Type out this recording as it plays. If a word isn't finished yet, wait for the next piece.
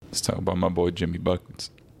Let's talk about my boy Jimmy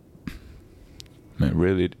Buckets. Man,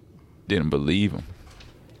 really didn't believe him.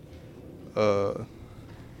 There's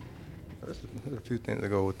a few things that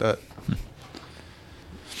go with that.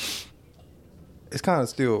 It's kind of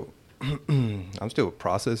still, I'm still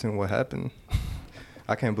processing what happened.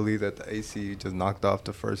 I can't believe that the AC just knocked off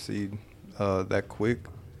the first seed that quick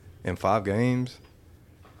in 5 games.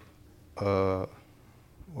 What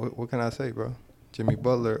can I say, bro? Jimmy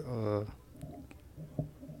Butler,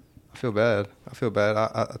 I feel bad.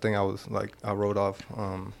 I think I was like, I wrote off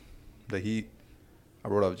the Heat. I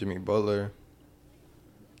wrote off Jimmy Butler.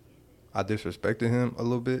 I disrespected him a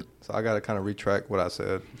little bit, so I got to kind of retract what I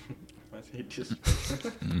said.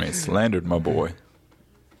 Man, slandered my boy.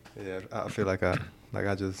 Yeah, I feel like I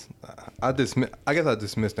guess I dismissed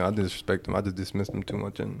him. I didn't disrespect him. I just dismissed him too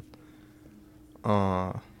much, and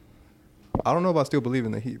I don't know if I still believe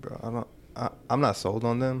in the Heat, bro. I'm not sold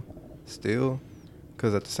on them still,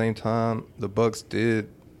 because at the same time the Bucks did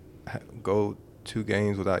go 2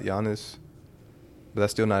 games without Giannis, but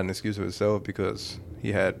that's still not an excuse for itself because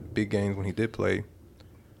he had big games when he did play.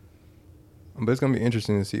 But it's gonna be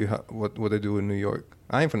interesting to see what they do in New York.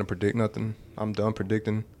 I ain't finna predict nothing. I'm done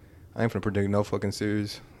predicting. I ain't finna predict no fucking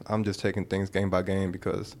series. I'm just taking things game by game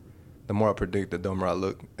because the more I predict, the dumber I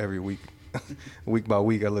look every week. Week by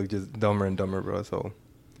week, I look just dumber and dumber, bro. So,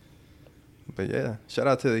 but yeah, shout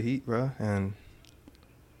out to the Heat, bro. And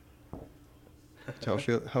how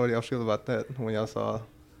do y'all feel about that when y'all saw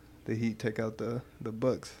the Heat take out the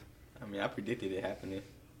Bucks? I mean, I predicted it happening.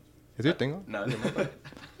 Is your thing on? No,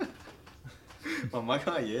 my mic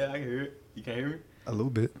on? Yeah, I can hear it. You can't hear me? A little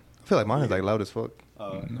bit. I feel like mine is like loud as fuck.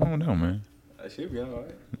 No, man. I should be on, all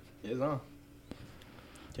right. Yeah, it's on.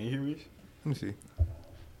 Can you hear me? Let me see.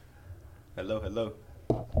 Hello.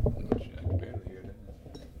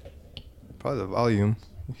 Probably the volume.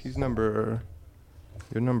 You're number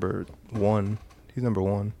 1. He's number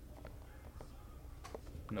 1.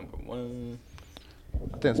 Number 1. I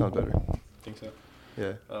think that sounds better. Think so?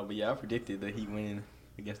 Yeah. But yeah, I predicted the Heat winning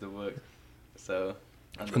against the Bucks. So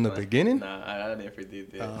from the beginning? Nah, I didn't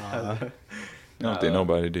predict that. I don't think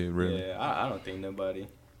nobody did, really. Yeah, I don't think nobody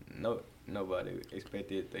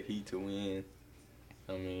expected the Heat to win.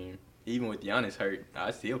 I mean, even with Giannis hurt,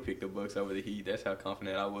 I still picked the Bucks over the Heat. That's how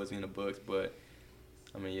confident I was in the Bucks. But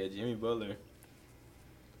I mean, yeah, Jimmy Butler,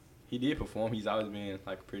 he did perform. He's always been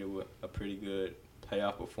like a pretty good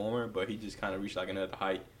playoff performer, but he just kind of reached like another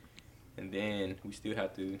height. And then we still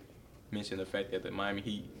have to mention the fact that the Miami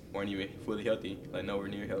Heat weren't even fully healthy, like nowhere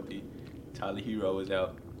near healthy. Tyler Hero was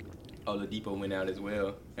out. Oladipo went out as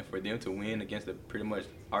well. And for them to win against pretty much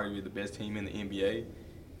arguably the best team in the NBA,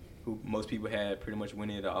 who most people had pretty much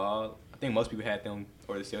winning it all. I think most people had them,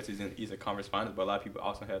 or the Celtics in the Eastern Conference Finals, but a lot of people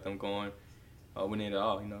also had them going winning it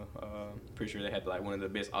all. Pretty sure they had like one of the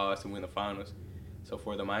best odds to win the finals. So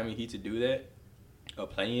for the Miami Heat to do that, a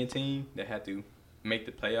play-in team that had to make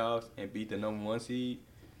the playoffs and beat the number 1 seed,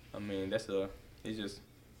 I mean, it's just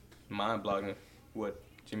mind-boggling what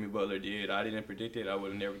Jimmy Butler did. I didn't predict it. I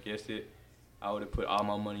would have never guessed it. I would have put all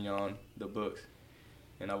my money on the Bucks,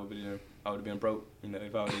 and I would have been broke,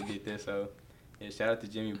 if I would have did that. So, yeah, shout out to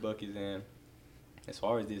Jimmy Buckets. And as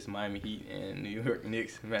far as this Miami Heat and New York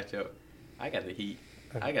Knicks matchup, I got the Heat.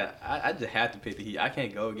 I just have to pick the Heat. I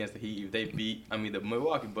can't go against the Heat if they beat. I mean, the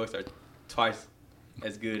Milwaukee Bucks are twice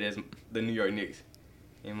as good as the New York Knicks,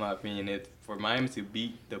 in my opinion. For Miami to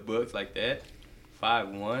beat the Bucks like that,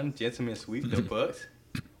 5-1, gentleman sweep the Bucks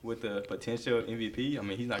with the potential MVP. I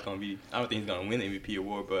mean, he's not gonna be. I don't think he's gonna win the MVP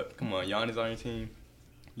award. But come on, Giannis on your team,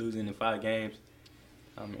 losing in 5 games.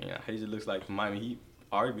 I mean, it just looks like Miami Heat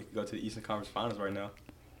arguably could go to the Eastern Conference Finals right now.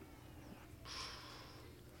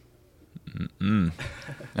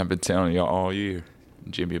 I've been telling y'all all year,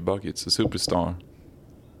 Jimmy Buckets, a superstar.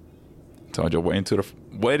 Told you, wait until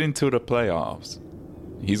the playoffs.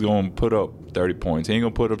 He's going to put up 30 points. He ain't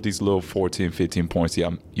going to put up these little 14, 15 points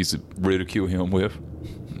I used to ridicule him with.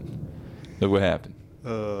 Look what happened.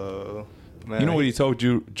 Man, you know what he told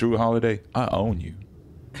Drew Holiday? I own you.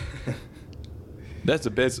 That's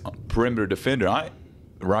the best perimeter defender,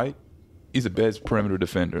 right? He's the best perimeter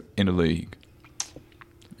defender in the league.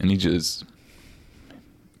 And he just...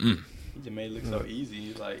 He just made it look so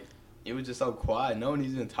easy. Like, it was just so quiet. No one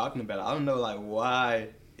even talking about it. I don't know, like, why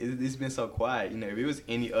it's been so quiet. If it was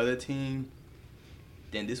any other team,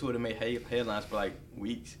 then this would have made headlines for, like,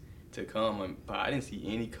 weeks to come. But I didn't see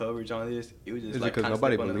any coverage on this. It was just, is like, because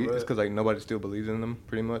nobody believes? It's because, like, nobody still believes in them,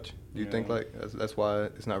 pretty much? Do you think, like, that's why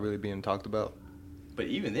it's not really being talked about? But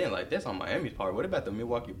even then, like, that's on Miami's part. What about the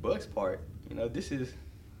Milwaukee Bucks part? This is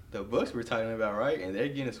the Bucks we're talking about, right? And they're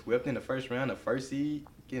getting swept in the first round, the first seed,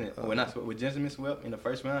 When I with Gentleman swept in the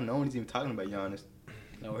first round, no one's even talking about Giannis.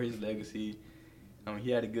 Or his legacy. I mean,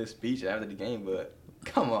 he had a good speech after the game, but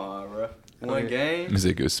come on, bro. One game. It's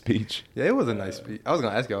a good speech. Yeah, it was a nice speech. I was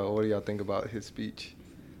gonna ask y'all, what do y'all think about his speech?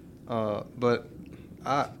 But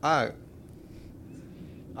I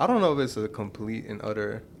don't know if it's a complete and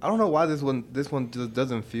utter. I don't know why this one just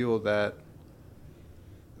doesn't feel that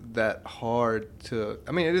hard to.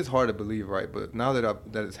 I mean, it is hard to believe, right? But now that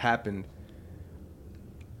it's happened,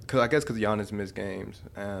 because Giannis missed games,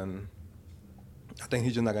 and I think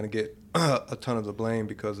he's just not gonna get a ton of the blame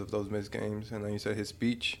because of those missed games. And then you said his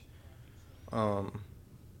speech,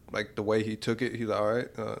 like the way he took it, he's like, all right,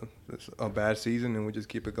 it's a bad season, and we just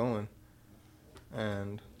keep it going.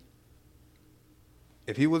 And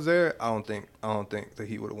if he was there, I don't think that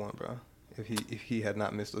he would have won, bro. If he had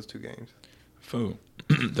not missed those 2 games. Fool.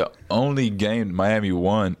 The only game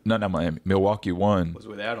Milwaukee won Was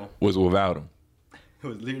without him. It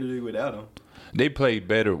was literally without him. They played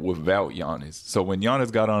better without Giannis. So when Giannis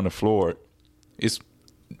got on the floor,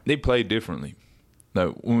 they played differently.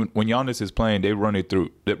 Now, when Giannis is playing, they run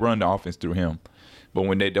the offense through him. But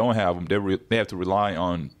when they don't have him, they have to rely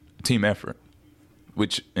on team effort,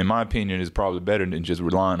 which, in my opinion, is probably better than just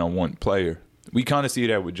relying on one player. We kind of see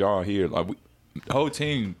that with Ja here. Like the whole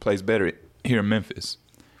team plays better here in Memphis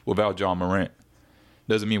without Ja Morant.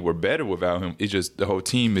 Doesn't mean we're better without him. It's just the whole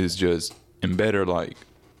team is just in better, like,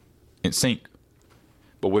 in sync.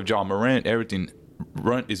 But with Ja Morant, everything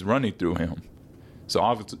is running through him. So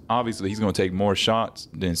obviously he's going to take more shots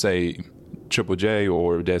than, say, Triple J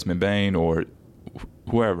or Desmond Bain or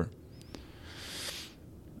whoever.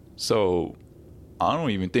 So I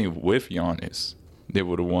don't even think with Giannis they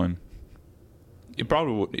would have won. It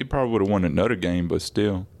probably would have won another game, but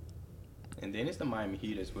still. And then it's the Miami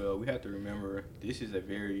Heat as well. We have to remember this is a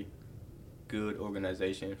very good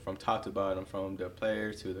organization from top to bottom, from the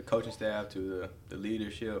players to the coaching staff to the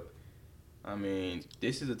leadership. I mean,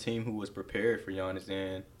 this is a team who was prepared for Giannis.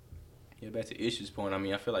 And back to Ish's point, I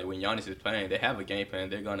mean, I feel like when Giannis is playing, they have a game plan.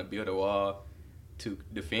 They're going to build a wall to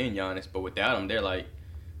defend Giannis. But without him,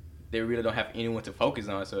 they really don't have anyone to focus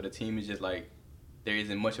on. So the team is just like, there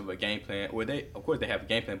isn't much of a game plan. Well, of course they have a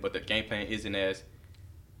game plan, but the game plan isn't as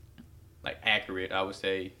like accurate, I would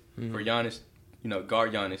say. For Giannis,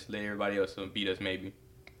 guard Giannis, let everybody else beat us maybe,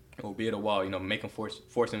 or build a wall, make them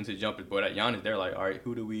force him to jump it. But at Giannis, they're like, all right,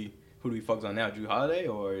 who do we focus on now? Drew Holiday,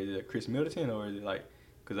 or is it Chris Middleton, or is it like,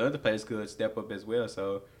 because the other players could step up as well.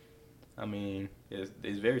 So, I mean,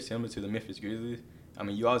 it's very similar to the Memphis Grizzlies. I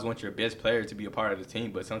mean, you always want your best player to be a part of the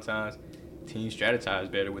team, but sometimes teams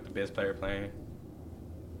strategize better with the best player playing.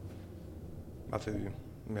 I feel you.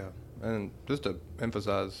 Yeah. And just to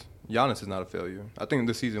emphasize, Giannis is not a failure. I think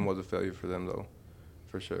this season was a failure for them, though,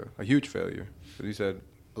 for sure. A huge failure. Because you said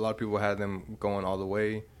a lot of people had them going all the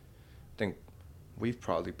way. I think we've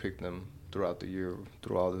probably picked them throughout the year,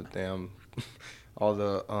 through all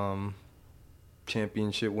the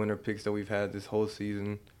championship winner picks that we've had this whole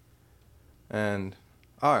season. And,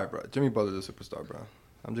 all right, bro, Jimmy Butler's a superstar, bro.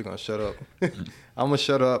 I'm just going to shut up. I'm going to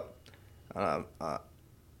shut up.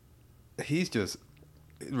 He's just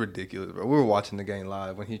ridiculous, bro. We were watching the game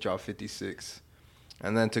live when he dropped 56.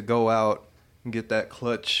 And then to go out and get that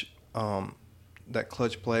clutch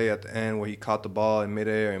play at the end where he caught the ball in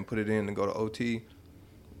midair and put it in and go to OT,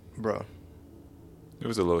 bro. It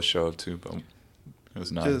was a little shove, too, but it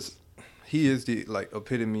was nice. He is the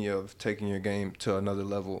epitome of taking your game to another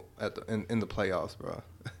level in the playoffs, bro.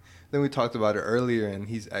 Then we talked about it earlier, and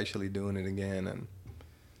he's actually doing it again. And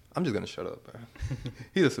I'm just gonna shut up, bro.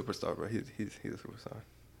 He's a superstar, bro. He's a superstar.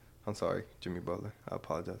 I'm sorry, Jimmy Butler. I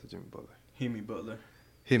apologize to Jimmy Butler. Himmy Butler.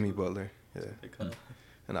 Himmy Butler, yeah.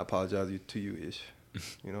 And I apologize to you, Ish.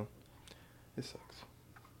 It sucks.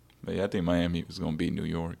 But yeah, I think Miami was gonna beat New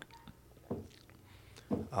York.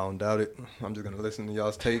 I don't doubt it. I'm just gonna listen to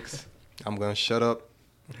y'all's takes. I'm gonna shut up.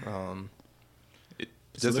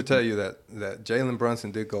 Just to tell you that Jalen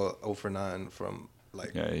Brunson did go 0 for 9 from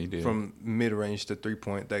from mid-range to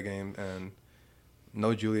 3-point that game, and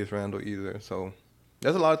no Julius Randle either. So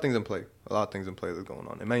there's a lot of things in play. A lot of things in play that's going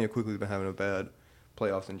on. Emmanuel Quickley's been having a bad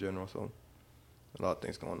playoffs in general, so a lot of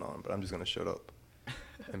things going on. But I'm just gonna shut up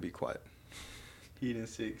and be quiet. Heat in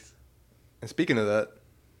 6. And speaking of that,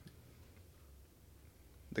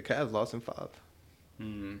 the Cavs lost in 5.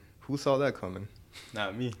 Who saw that coming?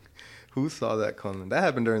 Not me. Who saw that coming? That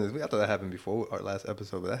happened during this week. I thought that happened before our last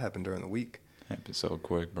episode, but that happened during the week. Happened so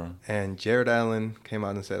quick, bro. And Jared Allen came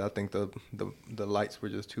out and said, I think the lights were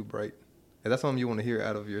just too bright. Is that something you want to hear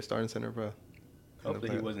out of your starting center, bro?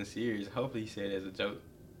 Hopefully he wasn't serious. Hopefully he said it as a joke.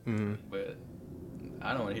 But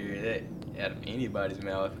I don't want to hear that out of anybody's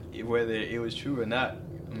mouth. Whether it was true or not,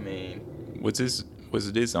 I mean, Was this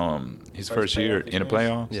his first playoff year in the experience?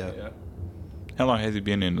 playoffs? Yeah. Yeah. How long has he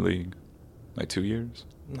been in the league? Like 2 years?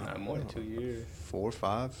 Not more than 2 years. 4 or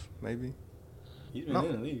 5, maybe. He's been No.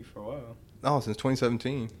 in the league for a while. No, since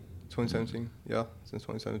 2017. 2017. Yeah, since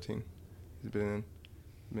 2017. He's been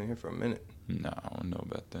here for a minute. No, I don't know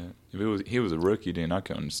about that. If he was a rookie, then I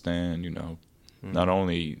can understand. Mm. Not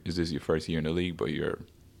only is this your first year in the league, but you're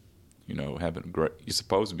having you're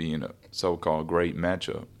supposed to be in a so-called great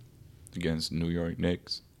matchup against New York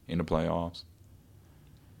Knicks in the playoffs.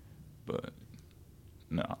 But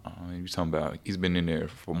no, you're talking about he's been in there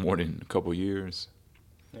for more than a couple of years.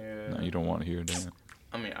 Yeah. No, you don't want to hear that.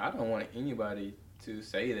 I mean, I don't want anybody to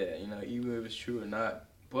say that, even if it's true or not.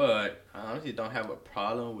 But I honestly don't have a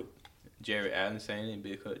problem with Jared Allen saying it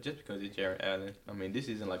because it's Jared Allen. I mean, this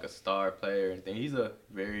isn't like a star player or anything. He's a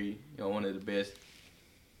very, one of the best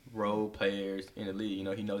role players in the league.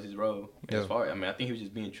 He knows his role. Yeah. I think he was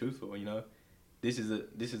just being truthful. This is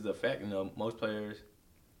the fact. Most players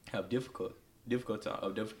have difficult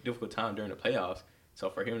time during the playoffs. So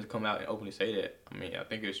for him to come out and openly say that, I mean, I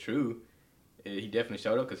think it's true. He definitely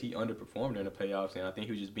showed up because he underperformed during the playoffs, and I think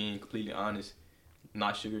he was just being completely honest,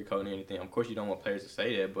 not sugarcoating anything. Of course, you don't want players to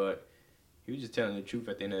say that, but he was just telling the truth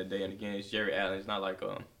at the end of the day. And again, it's Jared Allen. It's not like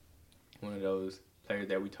one of those players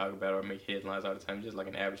that we talk about or make headlines all the time. He's just like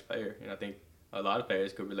an average player, and I think a lot of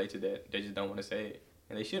players could relate to that. They just don't want to say it,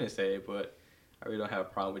 and they shouldn't say it. But I really don't have a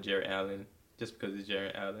problem with Jared Allen just because it's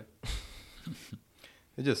Jared Allen.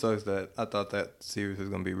 It just sucks that I thought that series was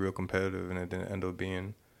going to be real competitive and it didn't end up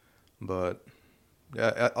being. But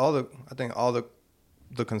yeah, I think all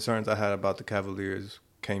the concerns I had about the Cavaliers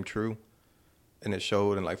came true, and it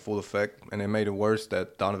showed in like full effect. And it made it worse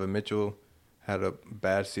that Donovan Mitchell had a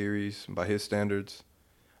bad series by his standards.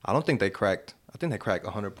 I think they cracked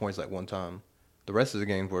 100 points like one time. The rest of the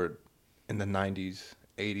games were in the 90s,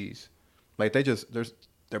 80s. Like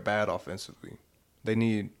they're bad offensively. They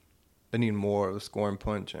need more of a scoring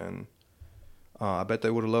punch, and I bet they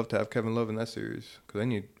would have loved to have Kevin Love in that series because they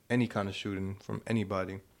need any kind of shooting from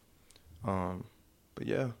anybody. But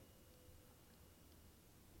yeah,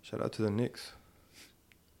 shout out to the Knicks.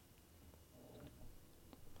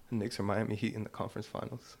 The Knicks are Miami Heat in the conference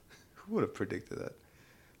finals. Who would have predicted that?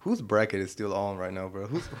 Whose bracket is still on right now, bro?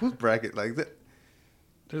 Whose bracket like that?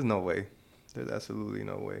 There's no way. There's absolutely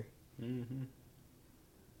no way. Mm-hmm.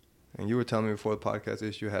 And you were telling me before the podcast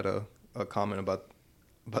issue had a comment about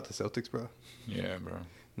the Celtics, bro. Yeah, bro.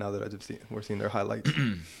 Now that we're seeing their highlights.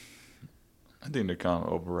 I think they're kind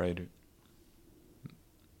of overrated.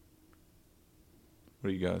 What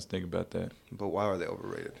do you guys think about that? But why are they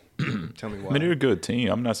overrated? Tell me why. I mean, they're a good team.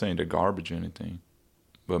 I'm not saying they're garbage or anything.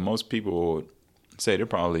 But most people would say they're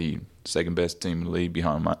probably second best team in the league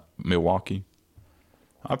behind Milwaukee.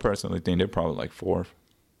 I personally think they're probably like fourth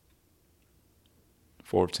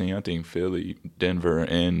team. I think Philly, Denver,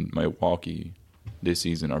 and Milwaukee this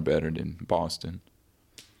season are better than Boston.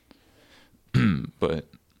 But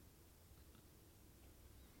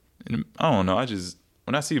I don't know.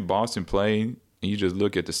 When I see Boston play, and you just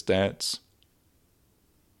look at the stats,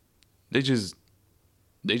 they just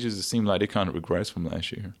seem like they kind of regressed from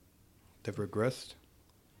last year. They've regressed.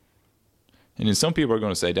 And then some people are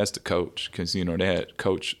going to say that's the coach because, they had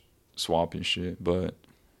coach swap and shit. But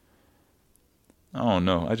I don't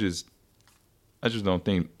know. I just don't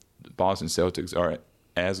think the Boston Celtics are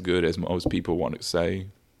as good as most people want to say.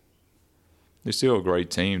 They're still a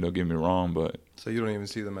great team, don't get me wrong, but... So you don't even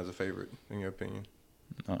see them as a favorite, in your opinion?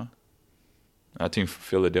 No. I think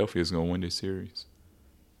Philadelphia is going to win this series.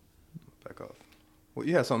 Back off. Well,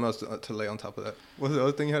 you had something else to lay on top of that. What's the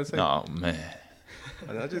other thing you had to say? Oh, man.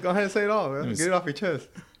 Just go ahead and say it all, man. Get it off your chest.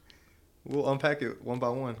 We'll unpack it one by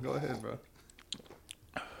one. Go ahead, bro.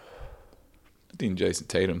 I think Jason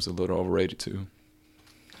Tatum's a little overrated, too.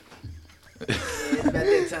 It's about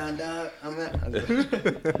that time, dog.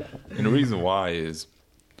 And the reason why is,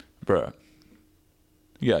 bruh,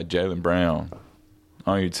 you got Jaylen Brown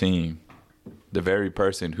on your team, the very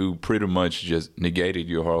person who pretty much just negated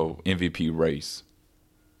your whole MVP race.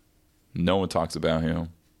 No one talks about him.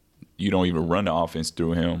 You don't even run the offense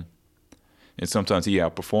through him. And sometimes he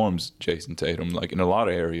outperforms Jason Tatum, like in a lot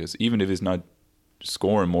of areas, even if it's not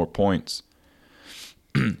scoring more points.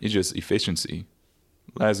 It's just efficiency.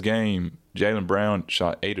 Last game, Jaylen Brown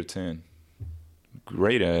shot 8 of 10.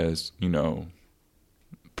 Great as,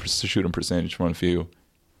 shooting percentage from the field.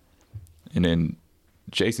 And then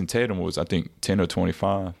Jason Tatum was, I think, 10 or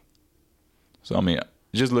 25. So, I mean,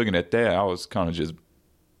 just looking at that, I was kind of just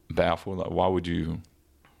baffled. Like,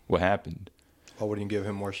 what happened? Why wouldn't you give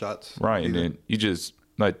him more shots? Right. Either? And then you just,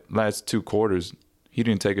 like, last 2 quarters, he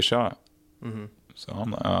didn't take a shot. Mm-hmm. So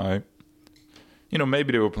I'm like, all right.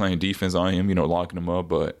 Maybe they were playing defense on him, locking him up,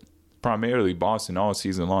 but primarily Boston all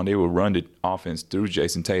season long, they would run the offense through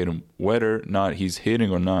Jason Tatum, whether or not he's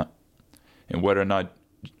hitting or not. And whether or not,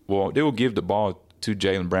 they will give the ball to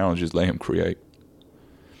Jaylen Brown and just let him create.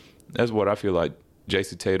 That's what I feel like.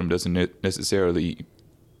 Jason Tatum doesn't necessarily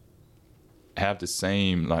have the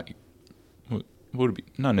same, like, what would it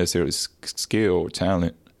be? Not necessarily skill or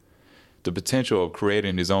talent. The potential of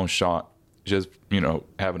creating his own shot, just,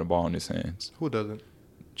 having the ball in his hands. Who doesn't?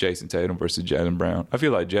 Jason Tatum versus Jaylen Brown. I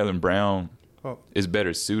feel like Jaylen Brown is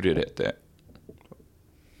better suited at that.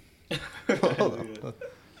 Hold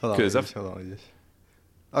on.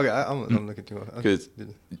 Okay, I'm looking through it. Because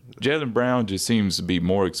Jaylen Brown just seems to be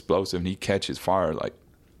more explosive, and he catches fire like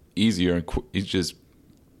easier, and he's just,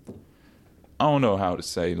 I don't know how to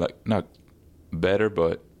say, like, not better,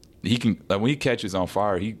 but he can, like, when he catches on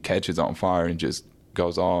fire and just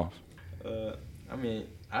goes off. I mean,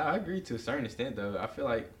 I agree to a certain extent, though. I feel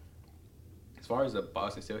like as far as the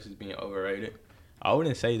Boston Celtics being overrated, I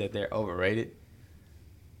wouldn't say that they're overrated,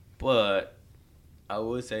 but I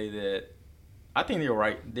would say that I think they're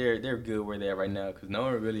right. They're good where they're at right now because no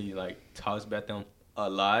one really talks about them a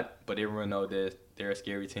lot, but everyone knows that they're a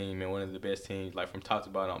scary team and one of the best teams, like from top to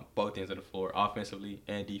bottom on both ends of the floor, offensively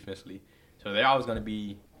and defensively. So they're always going to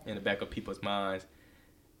be in the back of people's minds.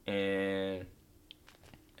 And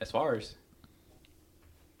as far as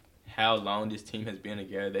how long this team has been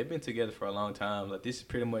together, they've been together for a long time. Like, this is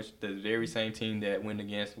pretty much the very same team that went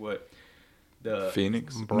against the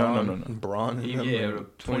Phoenix? No. Braun. Yeah,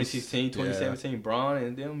 2016, 2017, Braun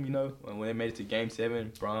and them, when they made it to Game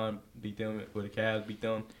 7, Braun beat them, the Cavs beat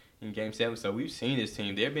them in Game 7. So we've seen this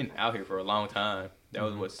team. They've been out here for a long time. That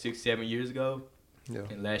was, 6-7 years ago? Yeah.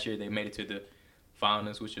 And last year they made it to the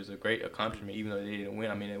finals, which is a great accomplishment, even though they didn't win.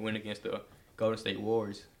 I mean, they went against the Golden State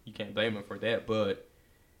Warriors. You can't blame them for that, but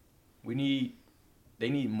they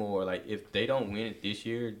need more. Like, if they don't win it this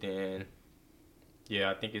year, then yeah,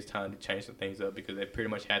 I think it's time to change some things up because they pretty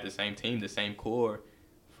much had the same team, the same core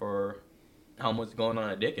for almost going on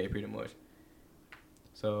a decade pretty much.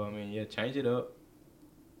 So, I mean, yeah, change it up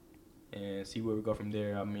and see where we go from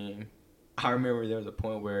there. I mean, I remember there was a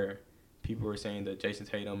point where people were saying that Jason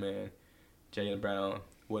Tatum and Jaylen Brown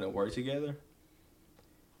wouldn't work together.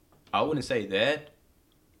 I wouldn't say that,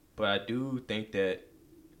 but I do think that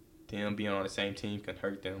them being on the same team can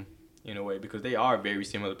hurt them in a way because they are very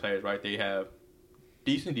similar players, right? They have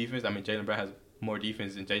decent defense. I mean, Jaylen Brown has more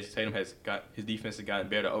defense than Jason Tatum has got. His defense has gotten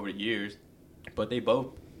better over the years, but they both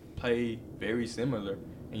play very similar.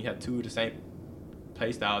 And you have two of the same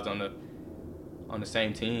play styles on the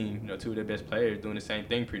same team. Two of their best players doing the same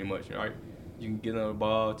thing pretty much, right? You can get them the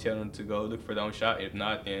ball, tell them to go look for their own shot. If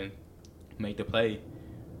not, then make the play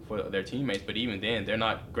for their teammates. But even then, they're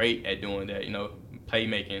not great at doing that,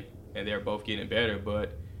 playmaking, and they're both getting better.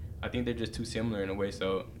 But I think they're just too similar in a way.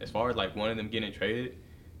 So as far as one of them getting traded,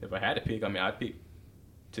 if I had to pick, I mean, I'd pick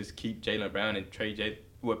just keep Jaylen Brown and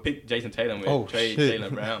pick Jason Tatum and trade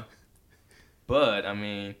Jaylen Brown. But I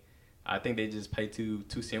mean, I think they just play too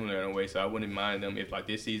similar in a way. So I wouldn't mind them if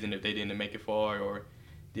this season, if they didn't make it far or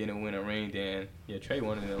didn't win a ring, then yeah, trade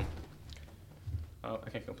one of them. I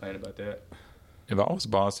can't complain about that. If I was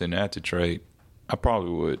Boston and I had to trade, I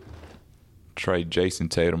probably would trade Jason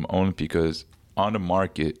Tatum only because on the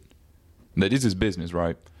market, now this is business,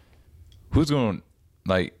 right? Who's going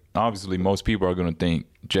to, obviously most people are going to think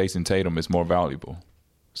Jason Tatum is more valuable.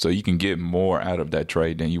 So you can get more out of that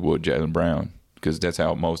trade than you would Jaylen Brown because that's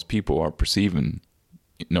how most people are perceiving,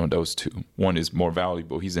 those two. One is more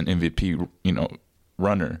valuable. He's an MVP,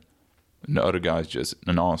 runner. And the other guy's just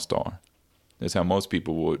an all-star. That's how most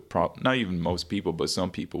people would not even most people, but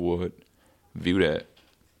some people would view that.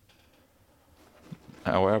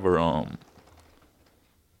 However, I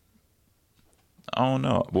don't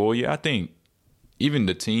know. Well, yeah, I think even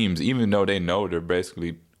the teams, even though they know they're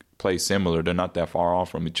basically play similar, they're not that far off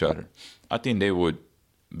from each other. I think they would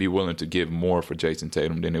be willing to give more for Jason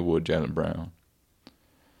Tatum than they would Jaylen Brown.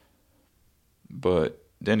 But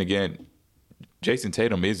then again, Jason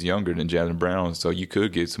Tatum is younger than Jaylen Brown, so you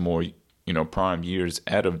could get some more, prime years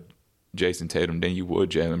out of Jason Tatum than you would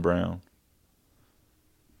Jaylen Brown.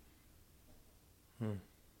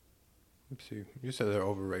 Let's see. You said they're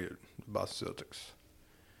overrated, the Boston Celtics.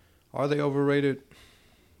 Are they overrated?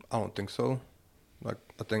 I don't think so. I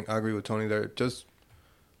agree with Tony. They're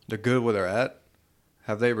good where they're at.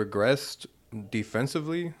 Have they regressed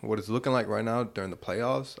defensively? What it's looking like right now during the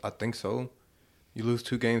playoffs? I think so. You lose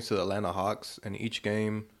 2 games to the Atlanta Hawks, and each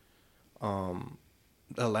game,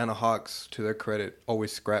 the Atlanta Hawks, to their credit,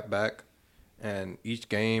 always scrap back. And each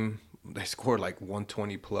game, they scored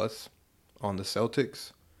 120 plus. on the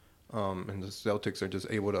Celtics, and the Celtics are just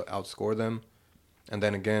able to outscore them. And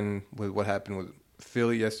then again, with what happened with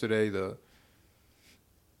Philly yesterday, the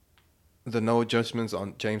no adjustments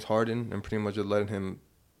on James Harden and pretty much just letting him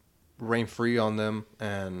reign free on them.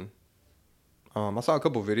 And I saw a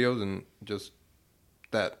couple videos and just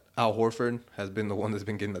that Al Horford has been the one that's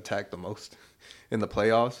been getting attacked the most in the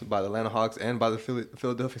playoffs by the Atlanta Hawks and by the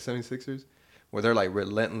Philadelphia 76ers, where they're like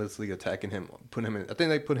relentlessly attacking him, putting him in. I think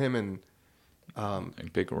they put him in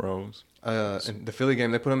Like pick and rolls. in the Philly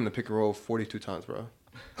game. They put him in the pick and roll 42 times, bro.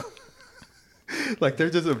 Like they're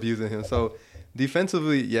just abusing him. So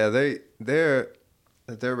defensively, yeah, they're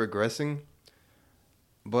regressing,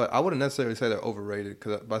 but I wouldn't necessarily say they're overrated,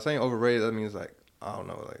 because by saying overrated, that means like I don't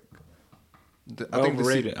know, like I think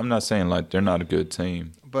Overrated. I'm not saying like they're not a good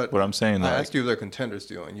team, but what I'm saying, I like, asked you if they're contenders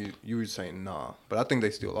still, and you were saying nah, but I think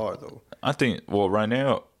they still are though. I think, well, right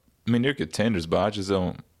now, I mean, they're contenders, but I just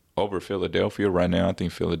don't over Philadelphia right now. I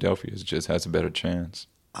think Philadelphia just has a better chance.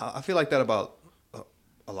 I feel like that about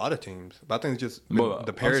a lot of teams, but I think it's just But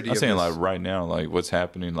the parity. I'm saying of this. like right now, like what's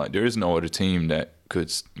happening, like there is no other team that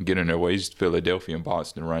could get in their way. It's Philadelphia and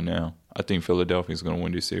Boston right now. I think Philadelphia is going to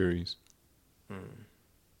win this series.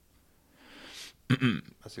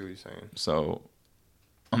 I see what you're saying. So,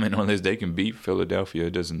 I mean, unless they can beat Philadelphia,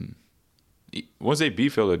 it doesn't. Once they beat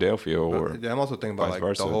Philadelphia, or Yeah, I'm also thinking about vice like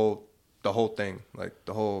versa. the whole thing, like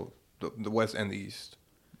the West and the East.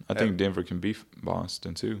 I think Denver can beat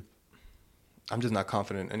Boston too. I'm just not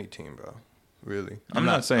confident in any team, bro. Really. I'm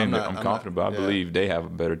not saying that I'm confident, but I yeah. believe they have a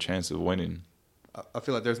better chance of winning. I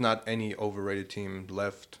feel like there's not any overrated team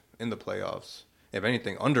left in the playoffs. If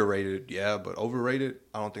anything, underrated, yeah, but overrated,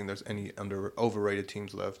 I don't think there's any overrated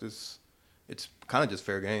teams left. It's kind of just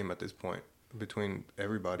fair game at this point between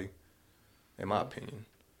everybody, in my opinion.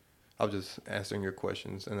 I was just answering your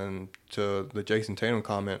questions. And then to the Jason Tatum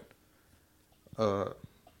comment, Jason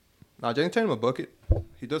Tatum a bucket.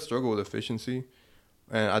 He does struggle with efficiency.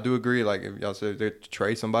 And I do agree, like, if y'all said they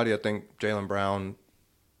trade somebody, I think Jaylen Brown,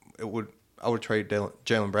 I would trade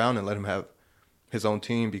Jaylen Brown and let him have his own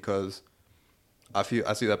team, because I see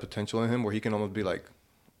that potential in him where he can almost be like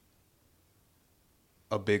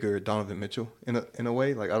a bigger Donovan Mitchell in a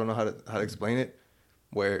way. Like, I don't know how to explain it,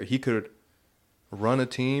 where he could run a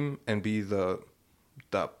team and be the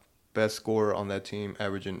best scorer on that team,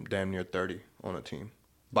 averaging damn near 30 on a team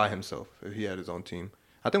by himself if he had his own team.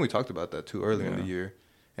 I think we talked about that too earlier in the year,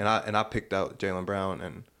 and I picked out Jaylen Brown,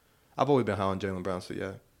 and I've always been high on Jaylen Brown. So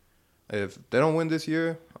yeah, if they don't win this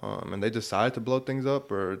year, and they decide to blow things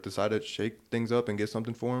up or decide to shake things up and get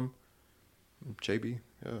something for him, JB,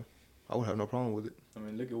 yeah, I would have no problem with it. I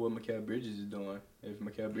mean, look at what Mikal Bridges is doing. If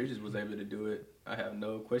Mikal Bridges was able to do it, I have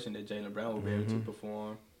no question that Jaylen Brown will be able to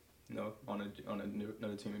perform, on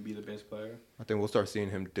another team and be the best player. I think we'll start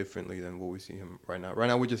seeing him differently than what we see him right now. Right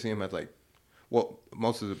now, we just see him as like, well,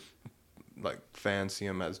 most of the fans see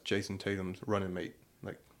him as Jason Tatum's running mate,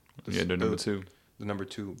 like The number two, the number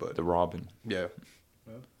two, but the Robin. yeah.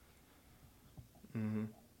 Well.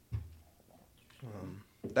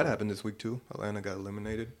 That happened this week too. Atlanta got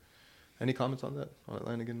eliminated. Any comments on that? On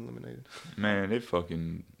Atlanta getting eliminated? Man,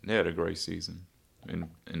 they had a great season in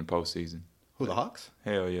the postseason. Who, the Hawks?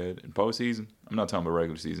 Hell yeah, in postseason. I'm not talking about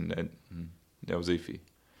regular season. That was iffy,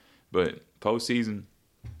 but postseason,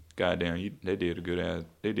 goddamn, they did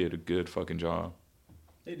a good fucking job.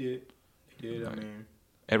 They did. I mean,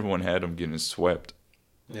 everyone had them getting swept.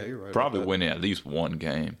 Yeah, you're right. Probably winning at least one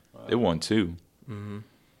game. They won two.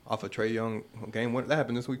 Off a Trae Young game winner. That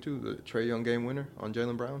happened this week too. The Trae Young game winner on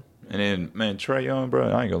Jaylen Brown. And then, man, Trae Young, bro,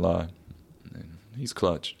 I ain't gonna lie, he's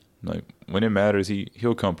clutch. Like, when it matters,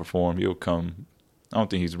 he'll come perform. He'll come. I don't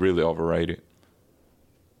think he's really overrated.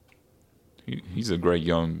 He's a great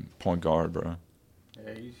young point guard, bro.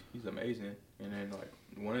 Yeah, he's amazing. And then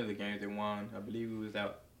one of the games they won, I believe it was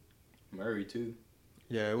out Murray too.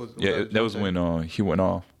 Yeah, it was. Yeah, that was when he went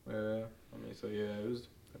off. I mean, so yeah, it was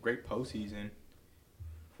a great postseason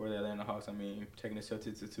for the Atlanta Hawks. I mean, taking the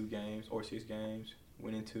Celtics to 2 games or 6 games,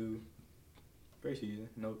 winning 2. Great season.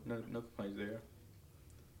 No complaints there.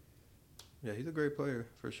 Yeah, he's a great player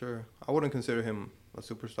for sure. I wouldn't consider him a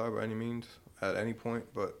superstar by any means at any point,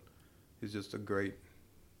 but he's just a great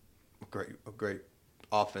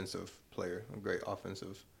offensive player, a great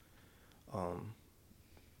offensive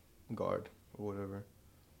guard or whatever.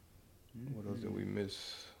 What else did we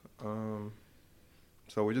miss?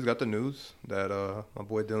 So we just got the news that my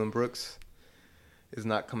boy Dylan Brooks is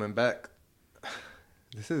not coming back.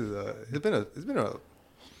 This is it's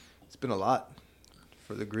been a lot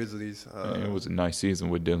for the Grizzlies. It was a nice season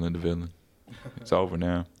with Dylan the Villain. It's over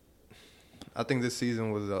now. I think this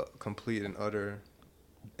season was a complete and utter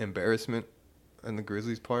embarrassment on the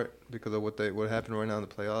Grizzlies' part because of what happened right now in the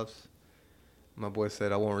playoffs. My boy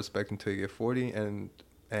said, "I won't respect until you get 40," and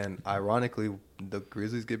ironically, the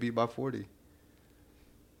Grizzlies get beat by 40.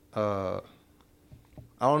 I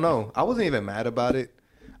don't know. I wasn't even mad about it.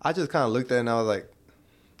 I just kind of looked at it and I was like,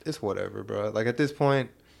 "It's whatever, bro." Like at this point,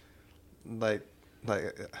 like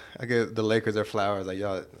I give the Lakers their flowers. Like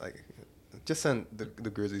y'all, like just send the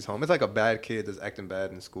Grizzlies home. It's like a bad kid that's acting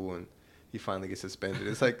bad in school and he finally gets suspended.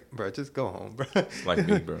 It's like, bro, just go home, bro. It's like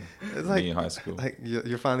me, bro. It's like me in high school. Like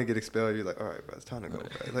you finally get expelled. You're like, all right, bro, it's time to go, bro.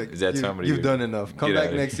 Like Is that time of the you've year? done enough. Come Get back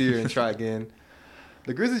outta next here. year and try again.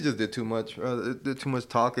 The Grizzlies just did too much, bro. They did too much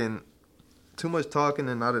talking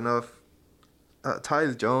and not enough.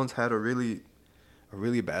 Tyus Jones had a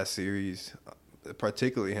really bad series,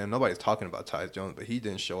 particularly him. Nobody's talking about Tyus Jones, but he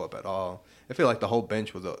didn't show up at all. I feel like the whole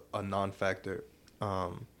bench was a non-factor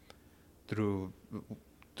through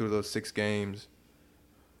those 6 games.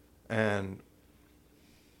 And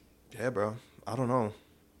yeah, bro, I don't know.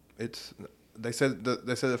 They said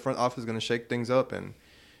the front office is gonna shake things up, and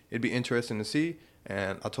it'd be interesting to see.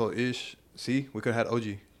 And I told Ish, see, we could have had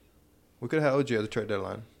OG. We could have had OG at the trade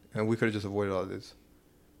deadline, and we could have just avoided all this.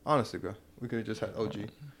 Honestly, bro, we could have just had OG.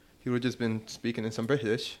 He would have just been speaking in some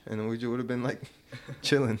British, and we would have been like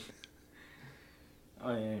chilling.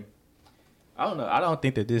 I don't know. I don't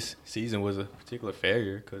think that this season was a particular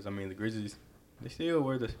failure because, I mean, the Grizzlies, they still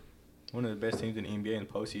were one of the best teams in the NBA in the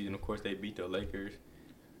postseason. Of course, they beat the Lakers.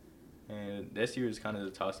 And that series is kind of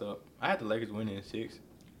a toss-up. I had the Lakers winning in 6,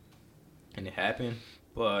 and it happened.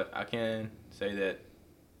 But I can say that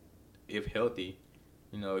if healthy,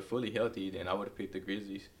 if fully healthy, then I would have picked the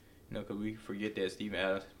Grizzlies. Because we forget that Steven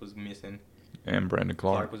Adams was missing. And Brandon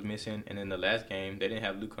Clark was missing. And in the last game, they didn't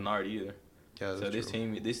have Luke Kennard either. Yeah, so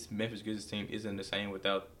this Memphis Grizzlies team isn't the same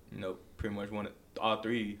without, pretty much all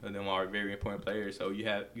 3 of them are very important players. So you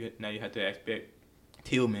have to expect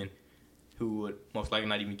Tillman, who would most likely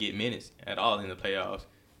not even get minutes at all in the playoffs,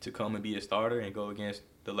 to come and be a starter and go against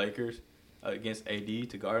the Lakers, against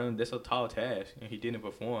AD to guard him. That's a tall task, and he didn't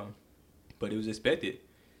perform. But it was expected.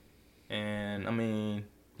 And, I mean,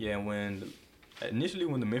 yeah, initially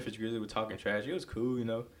when the Memphis Grizzlies were talking trash, it was cool,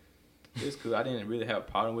 It was cool. I didn't really have a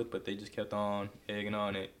problem with it, but they just kept on egging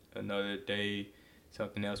on it. Another day,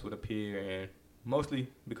 something else would appear, and mostly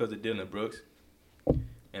because of Dylan Brooks.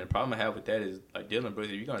 And the problem I have with that is, like, Dylan Brooks,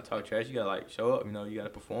 if you're going to talk trash, you got to, like, show up, you got to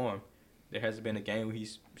perform. There hasn't been a game where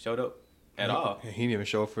he's showed up at all. He didn't even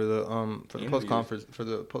show up for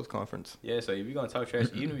the post conference. Yeah, so if you're going to talk trash,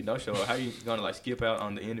 even if you don't show up, how are you going to, like, skip out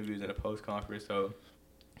on the interviews in the post conference? So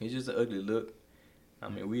it's just an ugly look. I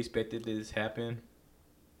mean, we expected this to happen.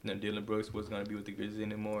 Dylan Brooks wasn't going to be with the Grizzlies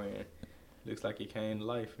anymore, and looks like he came to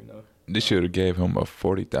life, They should have gave him a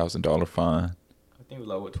 $40,000 fine. I think it was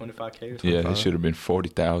like, what, $25K or something? Yeah, it should have been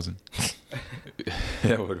 $40,000.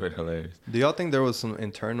 That would have been hilarious. Do y'all think there was some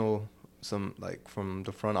from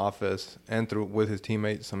the front office and with his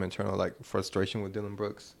teammates, some internal, like, frustration with Dylan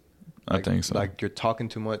Brooks? I think so. Like, you're talking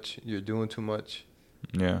too much, you're doing too much.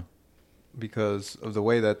 Yeah. Because of the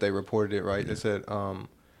way that they reported it, right? Yeah. They said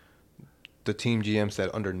the team GM said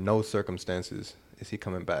under no circumstances is he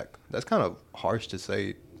coming back. That's kind of harsh to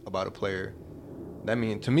say about a player. To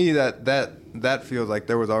me, that feels like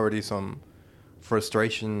there was already some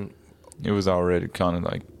frustration. It was already kind of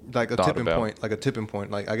like a tipping point. Like a tipping point.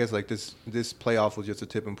 Like, I guess, like, this playoff was just a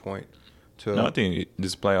tipping point. No, I think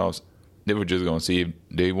this playoffs, they were just going to see if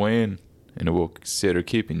they win, and they will consider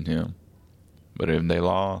keeping him. But if they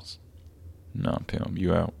lost, no, Pim,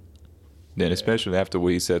 you out. Then especially after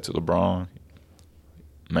what he said to LeBron,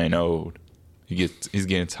 man, old. He's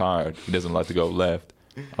getting tired. He doesn't like to go left.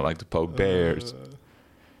 I like to poke bears.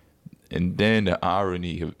 And then the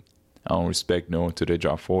irony of, I don't respect no one until they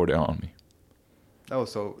drop 40 on me. That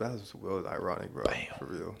was ironic, bro. Bam. For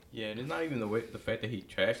real. Yeah, and it's not even the fact that he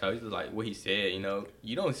trashed. It's just like what he said.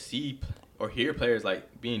 You don't see or hear players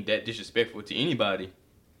like being that disrespectful to anybody.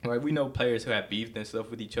 Like, we know players who have beef and stuff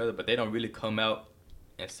with each other, but they don't really come out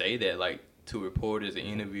and say that, like, to reporters and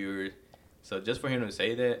interviewers. So just for him to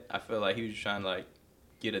say that, I feel like he was just trying to, like,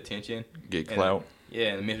 get attention. Get clout.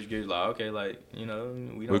 And the Memphis Grizzlies like, okay, like, we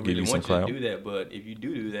don't We'll really want you clout. to do that, but if you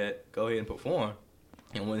do that, go ahead and perform.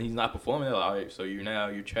 And when he's not performing, they're like, all right, so you're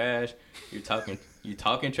trash, you're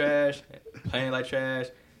talking trash, playing like trash.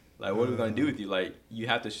 Like, what are we gonna do with you? Like, you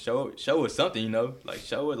have to show us something, Like,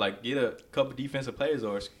 show it, like, get a couple defensive plays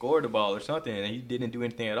or score the ball or something. And he didn't do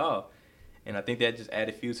anything at all. And I think that just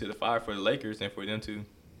added fuel to the fire for the Lakers and for them to,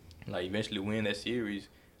 like, eventually win that series.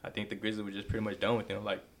 I think the Grizzlies were just pretty much done with him.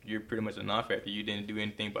 Like, you're pretty much a non-factor. You didn't do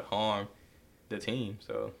anything but harm the team.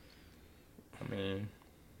 So, I mean,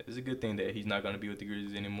 It's a good thing that he's not going to be with the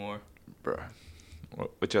Grizzlies anymore. Bruh.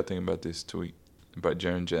 What y'all think about this tweet about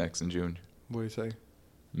Jaren Jackson Jr.? What do you say?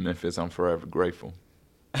 Memphis, I'm forever grateful.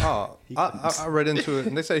 Oh, I read into it,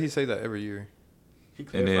 and they say he say that every year. He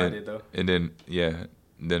clarified it, though. And then, yeah,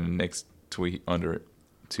 then the next tweet under it,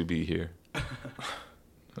 to be here.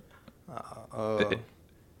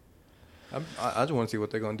 I just want to see what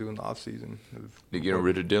they're gonna do in the offseason. They get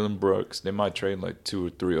rid of Dylan Brooks. They might trade like 2 or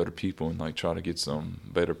 3 other people and like try to get some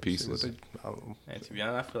better pieces. And to be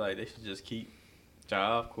honest, I feel like they should just keep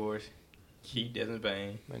Ja, of course, keep Desmond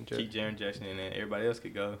Bain, keep Jaren Jackson, and then everybody else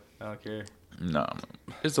could go. I don't care. Nah,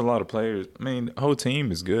 there's a lot of players. I mean, the whole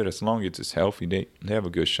team is good as long as it's healthy. They have a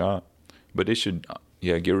good shot. But they should,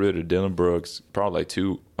 get rid of Dylan Brooks, probably like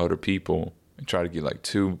 2 other people, and try to get like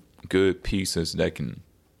 2 good pieces that can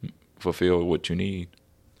fulfill what you need.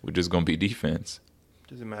 We're just going to be defense.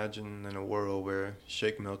 Just imagine in a world where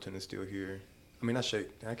Shake Milton is still here. I mean, not Shake.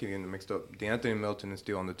 I keep getting mixed up. DeAnthony Melton is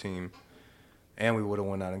still on the team. And we would have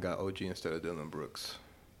went out and got OG instead of Dylan Brooks.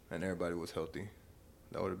 And everybody was healthy.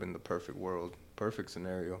 That would have been the perfect world, perfect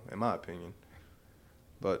scenario, in my opinion.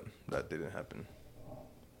 But that didn't happen.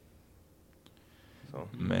 So,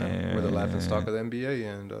 man, we're the laughing stock of the NBA.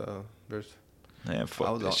 And there's... Man,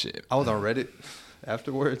 fuck that shit. I was on Reddit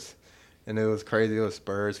afterwards. And it was crazy. It was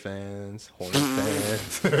Spurs fans,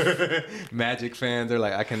 Hornets fans, Magic fans. They're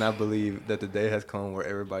like, I cannot believe that the day has come where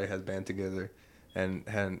everybody has band together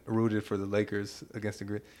and rooted for the Lakers against the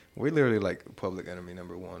Grizzlies. We're literally like public enemy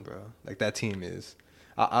number 1, bro. Like that team is.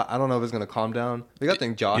 I don't know if it's gonna calm down. Like, I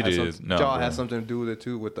think Ja has something to do with it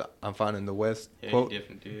too. With the I'm fine in the West quote. He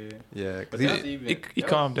definitely did. Yeah, but he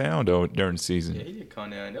calmed down though during the season. Yeah, he did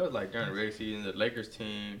calm down. That was like during the regular season. The Lakers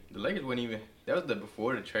team, the Lakers wouldn't even. That was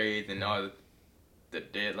before the trades and all the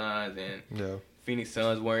deadlines, and Phoenix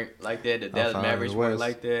Suns weren't like that. The Dallas Mavericks weren't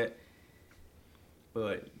like that.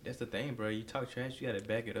 But that's the thing, bro. You talk trash, you gotta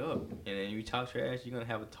back it up. And then you talk trash, you're gonna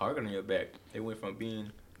have a target on your back. They went from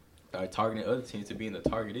being targeting other teams to being the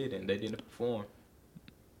targeted, and they didn't perform.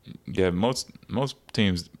 Yeah, most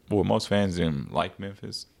teams, most fans didn't like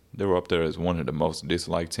Memphis. They were up there as one of the most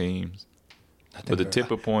disliked teams. But the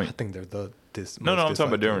tipping point, I think they're No, I'm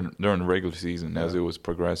talking about during the regular season as it was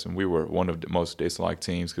progressing. We were one of the most disliked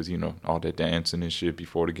teams because all that dancing and shit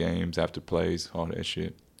before the games, after plays, all that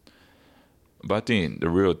shit. But I think the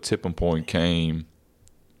real tipping point came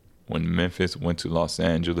when Memphis went to Los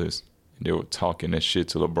Angeles. They were talking that shit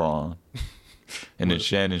to LeBron. And then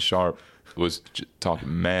Shannon Sharp was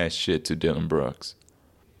talking mad shit to Dylan Brooks.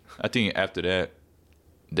 I think after that,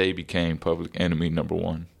 they became public enemy number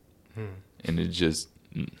 1. And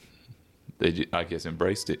they I guess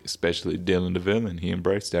embraced it, especially Dylan the villain. He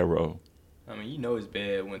embraced that role. I mean, it's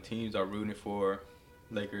bad when teams are rooting for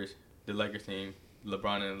the Lakers team,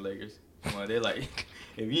 LeBron and the Lakers. Well, they're like,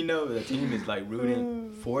 if the team is like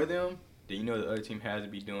rooting for them, then the other team has to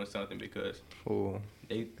be doing something because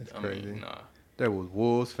that's crazy. Nah. There was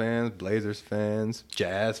Wolves fans, Blazers fans,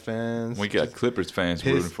 Jazz fans. We got Clippers fans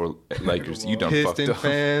rooting for Lakers. You done fucked Piston up.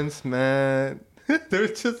 fans, man.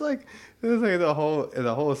 There's just like the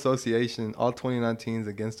whole association, all 29 teams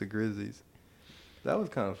against the Grizzlies. That was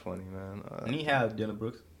kind of funny, man. And he had Dylan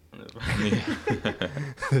Brooks.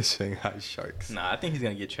 The Shanghai Sharks. Nah, I think he's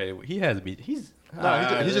gonna get traded. He has to be. He's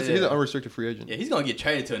an unrestricted free agent. Yeah, he's gonna get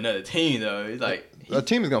traded to another team though. He's like a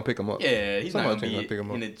team is gonna pick him up. Yeah, he's not gonna be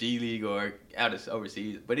in the G League or out of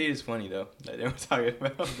overseas. But it is funny though. Like they were talking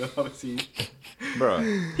about the overseas. Bro,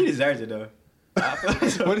 he deserves it though.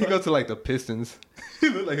 When he go to like the Pistons, he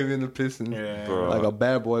look like he's in the Pistons. Yeah, bro. Like a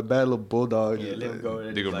bad little bulldog. Yeah, let him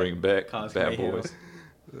go. They're gonna bring back bad boys.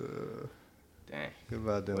 Dang.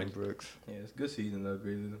 Goodbye, Dylan Brooks. Yeah, it's a good season though,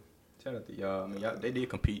 Grizzlies. Shout out to y'all. I mean, they did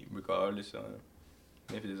compete regardless.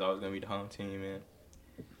 Memphis is always gonna be the home team, man.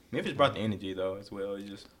 Memphis brought the energy though as well.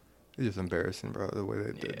 It's just embarrassing, bro. The way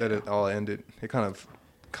that it all ended, it kind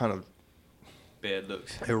of bad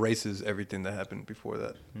looks. Erases everything that happened before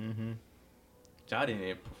that. Ja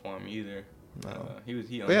didn't perform either. No,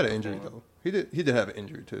 he had an injury though. He did have an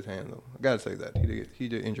injury to his hand though. I gotta say that he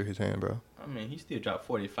did injure his hand, bro. I mean, he still dropped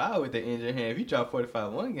 45 with the injured hand. If he dropped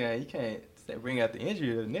 45 one game, you can't bring out the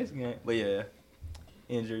injury the next game. But yeah,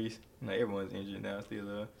 injuries. Everyone's injured now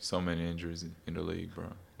still. So many injuries in the league, bro.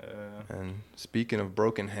 And speaking of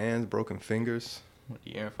broken hands, broken fingers.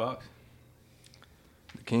 De'Aaron Fox.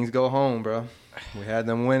 The Kings go home, bro. We had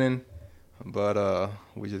them winning, but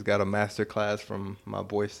we just got a master class from my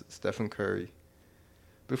boy Stephen Curry.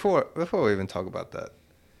 Before we even talk about that,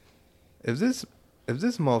 if this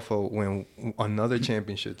mofo win another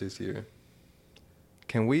championship this year,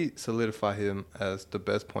 can we solidify him as the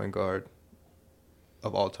best point guard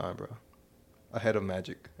of all time, bro? ahead of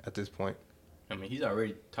Magic at this point. I mean, he's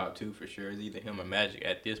already top 2 for sure. It's either him or Magic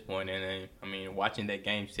at this point. And then, I mean, watching that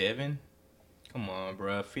Game 7, come on,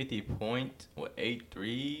 bro. 50 points with 8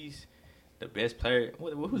 threes. The best player,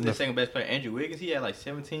 who's the second best player? Andrew Wiggins. He had like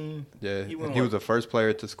 17. Yeah, he was the first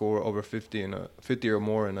player to score over 50 or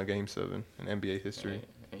more in a Game 7 in NBA history.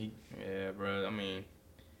 Yeah, bro. I mean,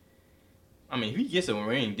 if he gets a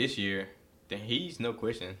ring this year, then he's no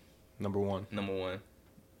question Number one.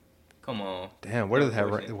 Come on. Damn, where does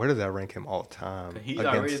that rank him all time? He's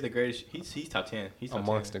already the greatest. He's top 10. He's top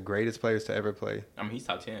amongst 10. the greatest players to ever play. I mean, he's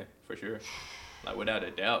top 10 for sure. Like without a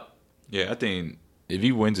doubt. Yeah, I think if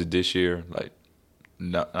he wins it this year, like,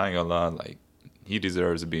 no, I ain't gonna lie, like, he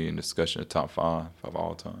deserves to be in discussion of top 5 of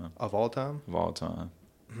all time. Of all time? Of all time.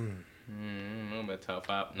 I'm about top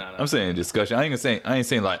 5. Nah. I'm saying discussion. I ain't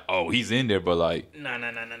saying like, oh, he's in there, but like, Nah.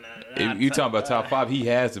 if you're talking about top 5, he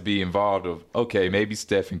has to be involved. Of okay, maybe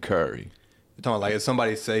Stephen Curry. You're talking like if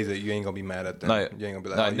somebody says it, you ain't gonna be mad at them. Like, you ain't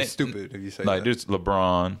gonna be like, you're stupid if you say like, that. there's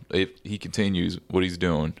LeBron, if he continues what he's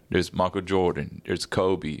doing. There's Michael Jordan. There's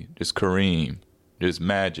Kobe. There's Kareem. There's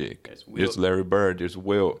Magic. There's Larry Bird. There's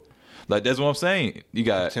Wilt. Like, that's what I'm saying. You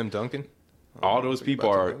got Tim Duncan. All those people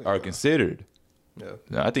are considered. Yeah.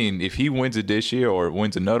 I think if he wins it this year or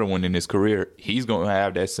wins another one in his career, he's going to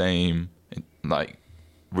have that same, like,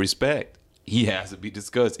 respect. He has to be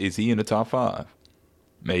discussed. Is he in the top 5?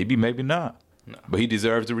 Maybe, maybe not. No. But he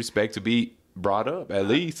deserves the respect to be brought up, at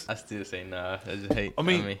least. I still say nah. I just hate. I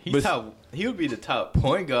mean, he would be the top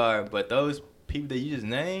point guard, but those people that you just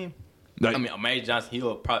named. Like, I mean, Magic Johnson, he's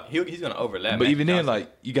gonna overlap. But Magic even then, Johnson.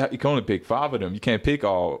 like, you can only pick 5 of them. You can't pick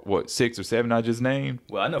all 6 or 7 I just named.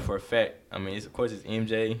 Well, I know for a fact. I mean, of course, it's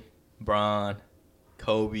MJ, Bron,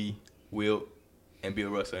 Kobe, Wilt, and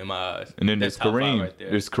Bill Russell in my eyes. And then there's Kareem. Right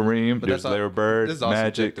there. There's Kareem. But There's Larry Bird. This is all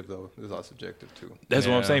Magic. subjective, though. This is all subjective, too. That's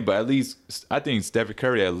what I'm Yeah. saying. But at least I think Stephen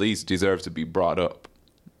Curry at least deserves to be brought up.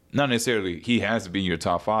 Not necessarily he has to be in your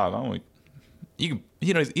top 5. He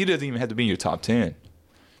doesn't even have to be in your top 10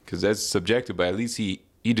 because that's subjective. But at least he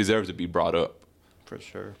deserves to be brought up. For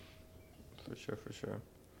sure.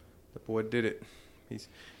 The boy did it.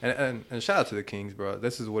 And shout out to the Kings, bro.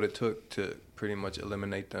 This is what it took to pretty much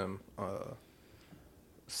eliminate them.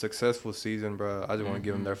 Successful season, bro. I just want to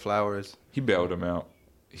give them their flowers. He bailed them out.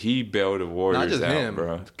 He bailed the Warriors Not just out, him,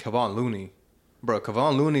 bro. Kevon Looney. Bro,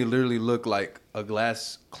 Kevon Looney literally looked like a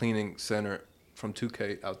glass cleaning center from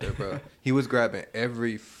 2K out there, bro. He was grabbing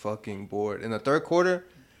every fucking board. In the third quarter,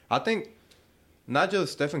 I think not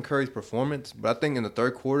just Stephen Curry's performance, but I think in the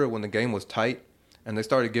third quarter when the game was tight and they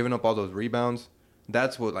started giving up all those rebounds,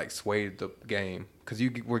 that's what like swayed the game because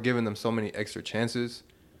you were giving them so many extra chances,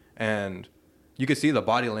 and you could see the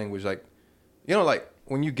body language, like, you know, like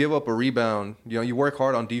when you give up a rebound, you know, you work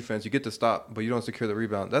hard on defense, you get to stop, but you don't secure the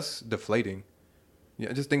rebound. That's deflating.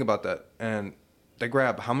 Yeah, just think about that. And they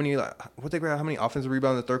grab how many offensive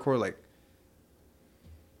rebounds in the third quarter? Like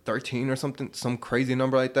 13 or something, some crazy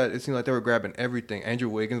number like that. It seemed like they were grabbing everything. Andrew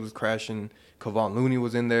Wiggins was crashing. Kevon Looney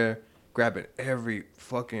was in there grabbing every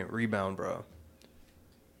fucking rebound, bro.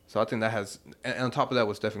 So I think that has, and on top of that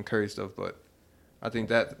was Stephen Curry stuff, but I think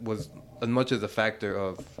that was as much as a factor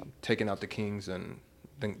of taking out the Kings and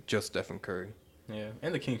then just Stephen Curry. Yeah,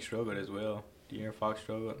 and the Kings struggled as well. De'Aaron Fox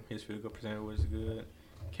struggled. His field goal percentage was good.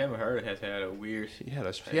 Kevin Huerter has had a weird. He had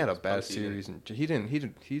a bad series, and he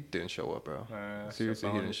didn't show up, bro. Seriously,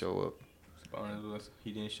 he didn't show up.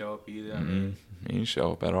 He didn't show up either. I Mm-hmm. mean, He didn't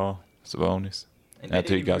show up at all. Sabonis. and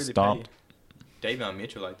After he got stomped. Davion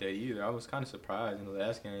Mitchell like that either. I was kind of surprised in the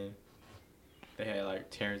last game. They had like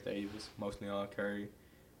Terrence Davis, mostly on Curry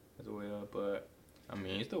as well. But I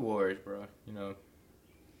mean, it's the Warriors, bro. You know,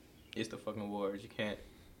 it's the fucking Warriors. You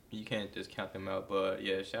can't just count them out. But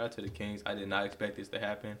yeah, shout out to the Kings. I did not expect this to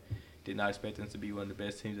happen. Did not expect them to be one of the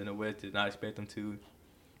best teams in the West. Did not expect them to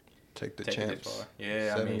Take the take it this champs. far.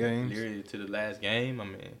 Yeah, 7 I mean, games. literally to the last game. I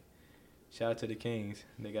mean, shout out to the Kings.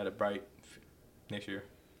 They got a bright next year.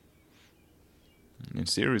 And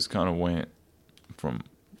series kind of went from,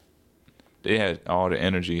 they had all the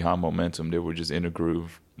energy, high momentum. They were just in a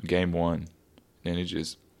groove. Game 1, then it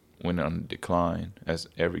just went on decline as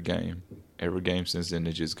every game. Every game since then,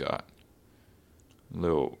 it just got a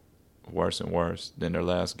little worse and worse than their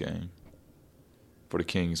last game. For the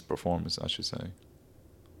Kings' performance, I should say.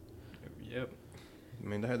 Yep. I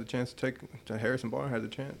mean, they had the chance to Harrison Barnes had the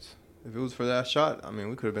chance. If it was for that shot, I mean,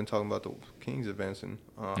 we could have been talking about the Kings advancing.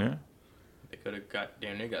 Yeah. They could have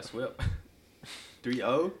got swept.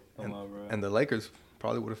 3-0? Come on, bro. And the Lakers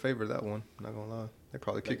probably would have favored that one. Not gonna lie, they're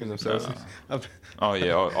probably kicking themselves. Oh,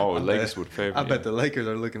 yeah. Oh, I Lakers bet- would favor I you. bet the Lakers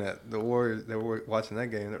are looking at the Warriors. They were watching that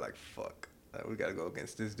game. They're like, "Fuck, we gotta go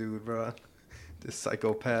against this dude, bro." This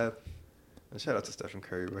psychopath. And shout out to Stephen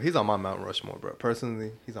Curry, bro. He's on my Mount Rushmore, bro.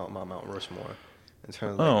 Personally, he's on my Mount Rushmore. In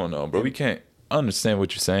terms I of don't know, bro. We can't understand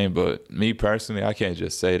what you're saying, but me personally, I can't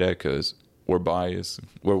just say that because we're biased.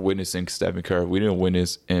 We're witnessing Stephen Curry. We didn't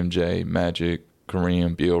witness MJ, Magic,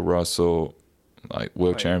 Kareem, Bill Russell, like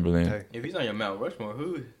Will Right. Chamberlain. Hey. If he's on your Mount Rushmore,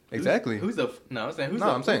 Exactly. Who's the? No, I'm saying who's No,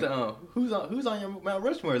 the, I'm saying- who's on your Mount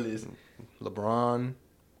Rushmore list? LeBron,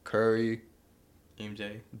 Curry,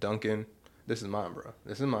 MJ. Duncan. This is mine, bro.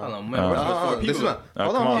 This is mine. Hold on, Mount Rushmore's Hold for on, this is people. mine. Oh,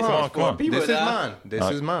 Hold come on, on, hold on. come on. People This is now. mine. This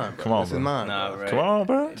is mine. Bro. Come on, This is bro. mine. Nah, bro. bro. Come on,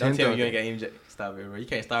 bro. Don't Tim tell me you Duncan. ain't got MJ. Stop it, bro. You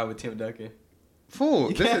can't start with Tim Duncan. Fool,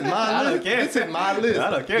 this is my I don't list. care. This is my list. I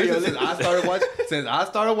don't care, This your is, list. since I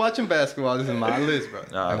started watching basketball, this is my list, bro.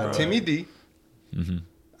 Nah, I got bro. Timmy D. Mm-hmm.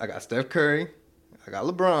 I got Steph Curry. I got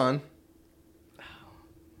LeBron.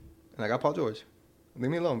 And I got Paul George. Leave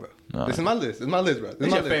me alone, bro. Nah. This is my list. This is my list, bro. This is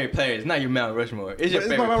It's my your list. favorite players, not your Mount Rushmore. It's your But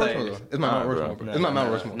favorite my Mount players. Rushmore, though. It's my Nah, Mount bro. Rushmore, bro. No, It's my no, Mount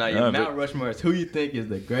no, Rushmore. No, your Nah, Mount but- Rushmore is who you think is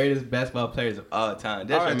the greatest basketball players of all time.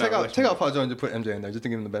 That's All your right, Mount take Rushmore. out Paul George and put MJ in there just to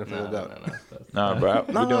give him the benefit of the doubt. Nah, bro.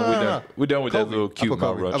 No, we no, no. done with that Kobe. little I cute put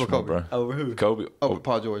Mount Kobe. I put Rushmore, Kobe. bro. Over who? Kobe. Oh,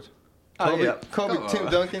 Paul George. Oh, Kobe, yeah. Kobe, Come Tim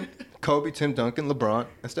on. Duncan, Kobe, Tim Duncan, LeBron,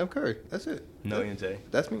 and Steph Curry. That's it. No MJ.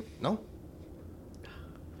 That's me. No.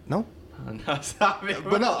 No. No, stop it.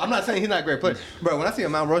 But no, I'm not saying he's not a great player. Bro, when I see a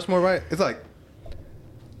Mount Rushmore, right, it's like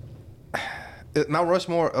Mount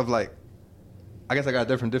Rushmore of like, I guess I got a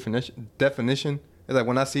different definition. It's like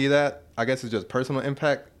when I see that, I guess it's just personal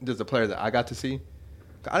impact, just the player that I got to see.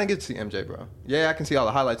 I didn't get to see MJ, bro. Yeah, I can see all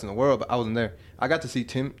the highlights in the world, but I wasn't there. I got to see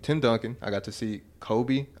Tim Duncan. I got to see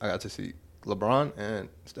Kobe. I got to see LeBron and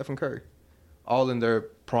Stephen Curry, all in their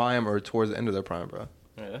prime or towards the end of their prime, bro.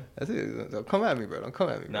 Yeah. That's it. Don't come at me, bro. Don't come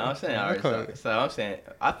at me. No, bro. I'm saying, Don't all right, come at me. so I'm saying,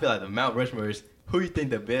 I feel like the Mount Rushmore is who you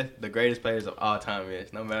think the greatest players of all time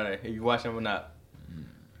is, no matter if you watch them or not.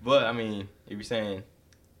 But, I mean, if you're saying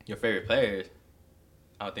your favorite players,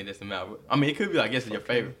 I don't think that's the Mount. I mean, it could be, I guess, your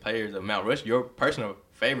favorite players of Mount Rushmore, your personal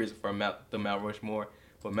favorites from the Mount Rushmore.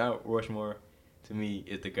 But Mount Rushmore, to me,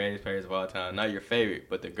 is the greatest players of all time. Not your favorite,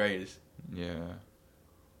 but the greatest. Yeah.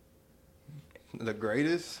 The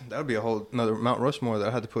greatest? That would be a whole another Mount Rushmore that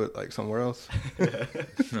I had to put like somewhere else. What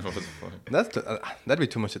the fuck? That'd be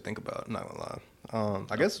too much to think about. I'm not gonna lie.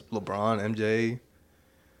 I guess LeBron, MJ.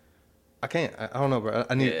 I can't. I don't know, bro.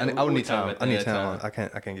 I would we'll need talk time. about I need that time. time.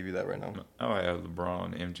 I can't give you that right now. I would have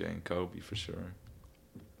LeBron, MJ, and Kobe for sure.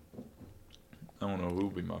 I don't know who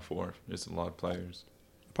would be my fourth. There's a lot of players.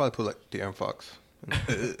 Probably put like De'Aaron Fox.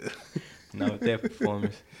 Not with that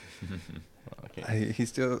performance. Okay. He's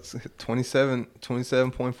still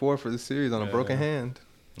 27.4 for the series on a broken Yeah. hand.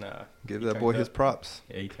 Nah. Give He that boy turned his up. props.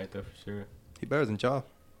 Yeah, he turned up for sure. He better than Ja.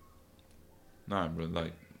 Nah, bro.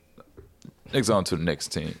 Like, next on to the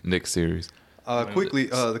next series. Quickly,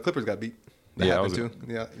 the Clippers got beat. That Yeah, happened I too. was-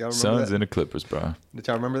 Yeah, y'all remember Suns that? and the Clippers, bro. Did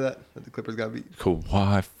y'all remember that? That the Clippers got beat.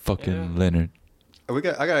 Kawhi fucking Yeah. Leonard. I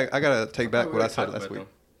gotta take back We what I already said talked last about week. them.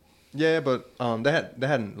 Yeah, but they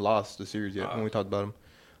hadn't lost the series yet when we talked about him.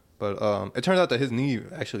 But it turns out that his knee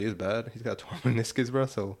actually is bad. He's got torn meniscus, bro.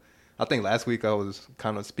 So I think last week I was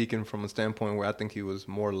kind of speaking from a standpoint where I think he was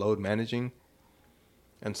more load managing.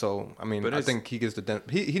 And so, I mean, But I it's- think he gets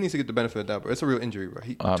he needs to get the benefit of that, bro. It's a real injury, bro.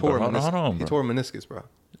 He But tore a hold on, he bro. tore a meniscus, bro.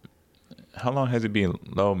 How long has he been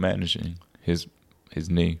low managing his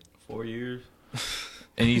knee? 4 years.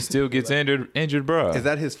 And he still gets injured, bro. Is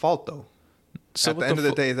that his fault though? So At what the end of the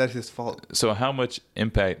fu- day, is that his fault? So how much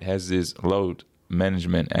impact has this load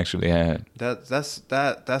management actually had? That's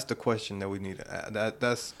the question that we need to ask.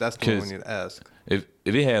 That's the one 'Cause- we need to ask. If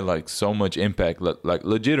it had like so much impact, like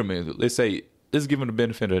legitimately, let's give him the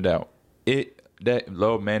benefit of the doubt. That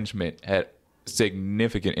load management had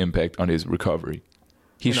significant impact on his recovery.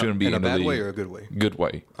 He shouldn't be in a the bad league. way or a good way. Good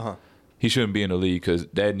way. Uh-huh. He shouldn't be in the league because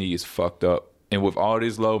that knee is fucked up. And with all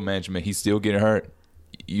this load management, he's still getting hurt.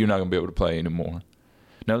 You're not gonna be able to play anymore.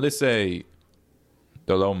 Now let's say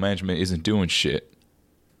the load management isn't doing shit.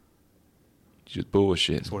 Just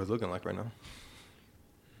bullshit. That's what it's looking like right now.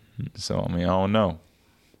 So I mean, I don't know.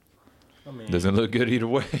 I mean, Doesn't look good either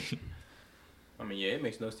way. I mean, yeah, it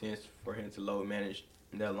makes no sense for him to load manage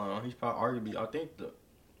that long. He's probably arguably, I think,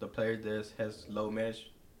 the player that has load managed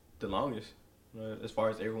the longest. As far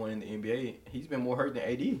as everyone in the NBA, he's been more hurt than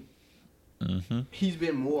AD. Mm-hmm. He's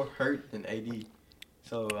been more hurt than AD.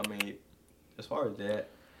 So, I mean, as far as that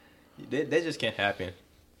just can't happen.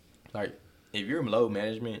 Like, if you're in load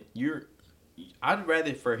management, I'd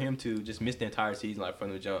rather for him to just miss the entire season, like,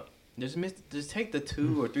 from the jump. Just take the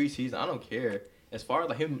 2 or 3 seasons. I don't care. As far as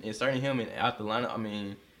like him inserting him out the lineup, I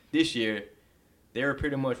mean, this year they were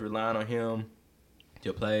pretty much relying on him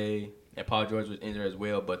to play, and Paul George was injured as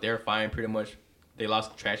well. But they're fine pretty much they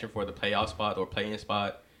lost traction for the playoff spot or play-in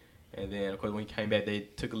spot. And then, of course, when he came back, they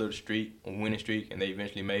took a little winning streak, and they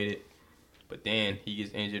eventually made it. But then he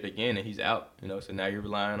gets injured again, and he's out. So now you're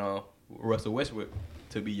relying on Russell Westbrook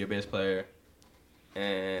to be your best player.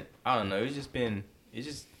 And I don't know.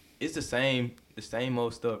 It's the same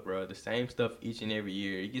old stuff, bro. The same stuff each and every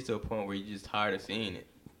year. It gets to a point where you're just tired of seeing it.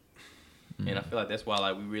 Mm-hmm. And I feel like that's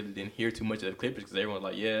why we really didn't hear too much of the Clippers, because everyone's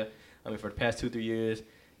like, yeah. For the past 2-3 years,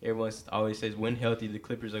 everyone always says when healthy, the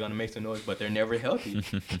Clippers are going to make some noise, but they're never healthy.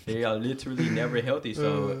 They are literally never healthy.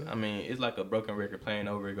 So, it's like a broken record playing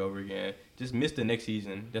over and over again. Just miss the next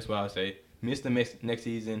season. That's what I would say. Miss the next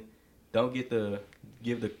season. Don't give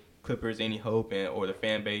the Clippers any hope or the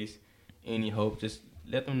fan base any hope. Just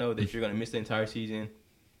let them know that you're going to miss the entire season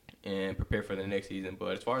and prepare for the next season.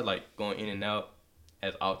 But as far as, going in and out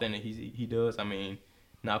as often as he does,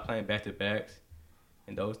 not playing back-to-backs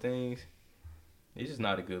and those things, it's just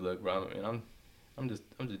not a good look, bro. I'm just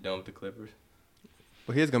done with the Clippers.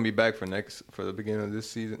 Well, he's gonna be back for the beginning of this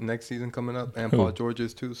season, next season coming up, and Paul George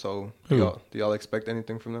is too. So, do y'all expect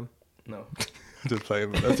anything from them? No. Just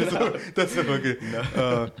playing. That's a fucking.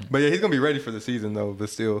 No. But yeah, he's gonna be ready for the season though. But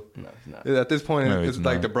still, no, he's not. At this point, No, it's he's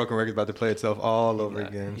like not. the broken record's about to play itself all over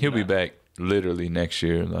again. He'll be back literally next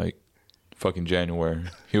year, fucking January.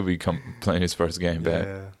 He'll be playing his first game back.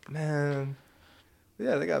 Yeah, man.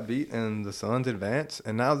 Yeah, they got beat and the Suns advanced,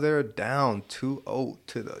 and now they're down 2-0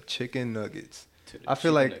 to the Chicken Nuggets. I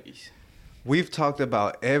feel like we've talked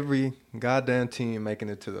about every goddamn team making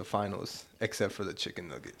it to the finals except for the Chicken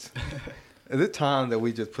Nuggets. Is it time that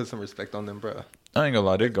we just put some respect on them, bro? I ain't gonna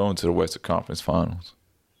lie, they're going to the Western Conference Finals.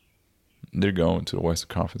 They're going to the Western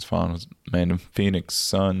Conference Finals. Man, the Phoenix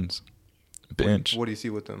Suns bench. What do you see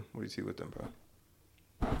with them? What do you see with them, bro?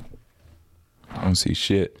 I don't see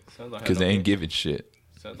shit because they ain't giving shit.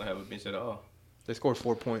 Suns don't have a bench at all. They scored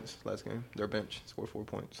 4 points last game. Their bench scored 4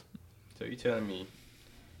 points. So you telling me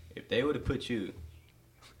if they would have put you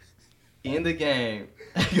in the game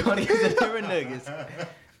going against the Denver Nuggets,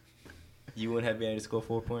 you wouldn't have been able to score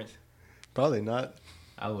 4 points? Probably not.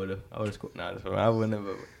 I would have scored. Nah, I wouldn't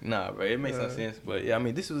have. Nah, bro, it makes no sense. But yeah,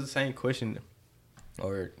 this was the same question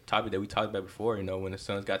or topic that we talked about before. When the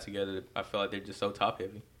Suns got together, I felt like they're just so top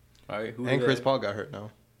heavy. All right, and Chris Paul got hurt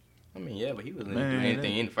now. Yeah, but he wasn't doing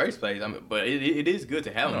anything in the first place. But it is good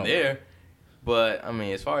to have him there. But,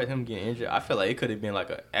 as far as him getting injured, I feel like it could have been an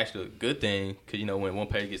actual good thing. Because, when one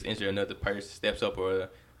player gets injured, another person steps up, or the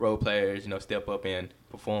role players, step up and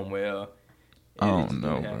perform well. I don't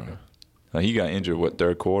know, bro. He got injured,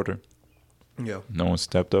 third quarter? Yeah. No one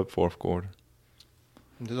stepped up fourth quarter.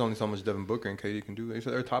 There's only so much Devin Booker and KD can do.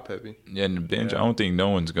 They're top heavy. Yeah, and the bench, I don't think no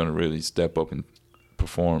one's going to really step up and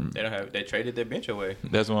perform. They traded their bench away.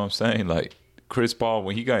 That's what I'm saying. Chris Paul,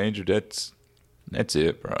 when he got injured, that's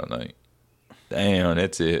it, bro. Damn,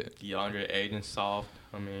 that's it. DeAndre Ayton, soft.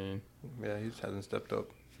 Yeah, he just hasn't stepped up.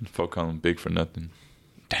 Folk call him big for nothing.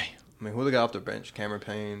 Damn. Who they got off their bench? Cameron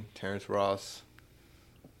Payne, Terrence Ross,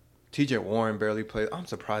 T.J. Warren barely played. I'm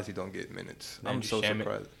surprised he don't get minutes. I'm so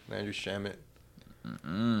surprised. Landry Shamet.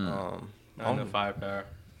 Not enough firepower.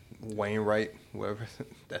 Wainwright, whoever.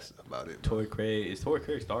 That's about it. Torrey Craig. Is Torrey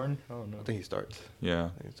Craig starting? I don't know. I think he starts.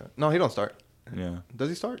 Yeah. No, he don't start. Yeah. Does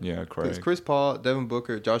he start? Yeah, Craig. It's Chris Paul, Devin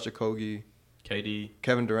Booker, Josh Okogie, KD,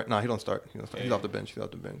 Kevin Durant. No, he don't start. Yeah. He's off the bench.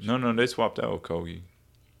 No, they swapped out Okogie.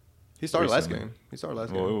 He started last Recently.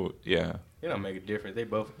 game. Yeah. It don't make a difference. They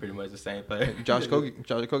both pretty much the same player. Josh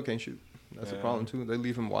Okogie can't shoot. That's the problem too. They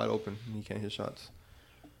leave him wide open and he can't hit shots.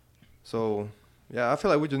 So, yeah, I feel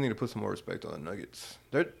like we just need to put some more respect on the Nuggets.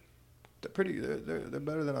 They're pretty. They're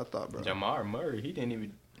better than I thought, bro. Jamar Murray, he didn't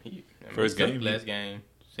even. First game, last game.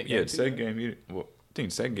 Second game. I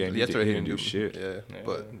think second game Yesterday he didn't do shit. Yeah,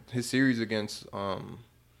 but his series against the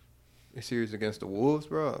Wolves,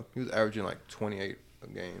 bro, he was averaging 28 a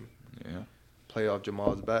game. Yeah. Playoff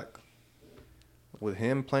Jamal's back. With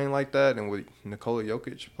him playing like that and with Nikola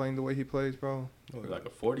Jokic playing the way he plays, bro. A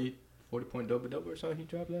 40-point double-double or something he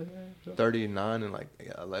dropped last game? 39 and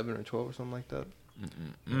 11 or 12 or something like that.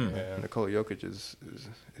 Yeah. Nikola Jokic is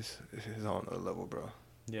on another level, bro.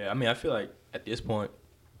 Yeah, I feel like at this point,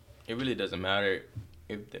 it really doesn't matter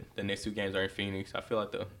if the next 2 games are in Phoenix. I feel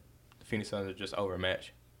like the Phoenix Suns are just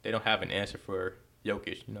overmatched. They don't have an answer for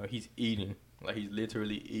Jokic. He's eating. He's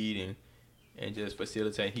literally eating and just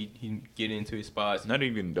facilitating. He get into his spots. Not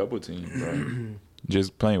even double team, bro.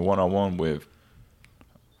 Just playing one-on-one with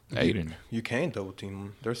Aiden. You can't double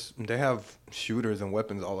team them. They have shooters and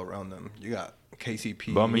weapons all around them. You got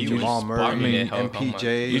KCP, But, Jamal Murray,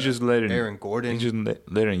 MPJ, You just letting Aaron Gordon. You just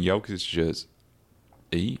letting Jokic just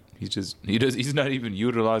eat. He's not even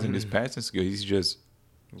utilizing his passing skill. He's just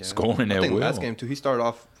scoring I at think will. last game too, he started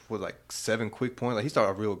off with like 7 quick points. Like he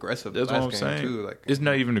started off real aggressive. That's last what I'm game saying. Too. Like It's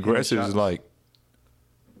not even aggressive. It's shots. like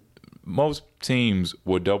most teams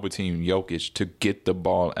will double team Jokic to get the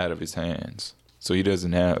ball out of his hands, so he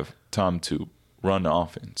doesn't have time to run the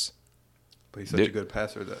offense. But he's such a good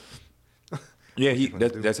passer that. Yeah, What you gonna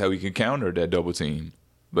do? that's how he can counter that double team.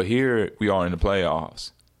 But here we are in the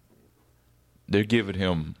playoffs. They're giving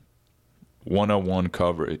him one-on-one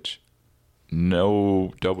coverage,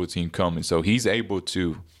 no double team coming, so he's able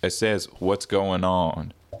to assess what's going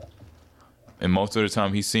on. And most of the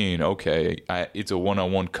time, he's seeing, okay, it's a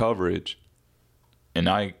one-on-one coverage, and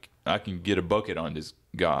I can get a bucket on this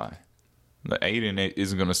guy. Like Aiden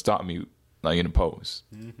isn't gonna stop me like in the post,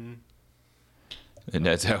 and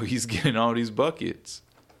that's how he's getting all these buckets.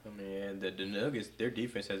 I mean, the Nuggets, their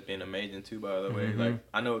defense has been amazing too. By the way, like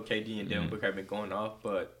I know KD and Devin Booker have been going off,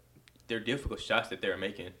 but they're difficult shots that they're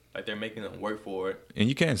making. Like they're making them work for it. And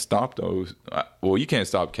you can't stop those. Well, you can't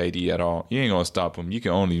stop KD at all. You ain't gonna stop him. You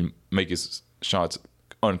can only make his shots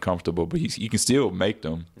uncomfortable, but you can still make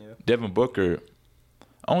them. Yeah. Devin Booker,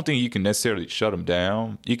 I don't think you can necessarily shut him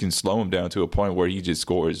down. You can slow him down to a point where he just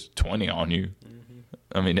scores 20 on you.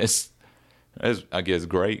 I mean, that's I guess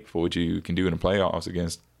great for what you can do in the playoffs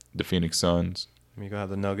against the Phoenix Suns. You gotta have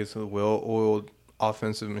the Nuggets, a well-oiled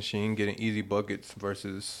offensive machine, getting easy buckets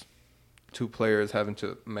versus two players having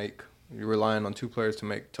to make. You're relying on two players to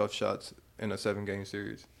make tough shots in a 7-game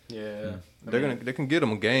series. Yeah, They can get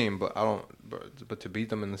them a game, but but to beat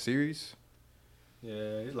them in the series. Yeah,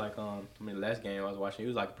 it's like last game I was watching, it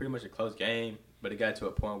was like pretty much a close game, but it got to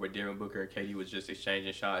a point where Devin Booker and KD was just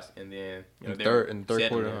exchanging shots, and then In the third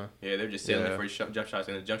quarter, huh? Yeah, they're just settling Yeah. for jump shots,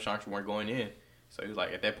 and the jump shots weren't going in. So it was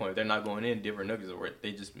like at that point, if they're not going in, Denver Nuggets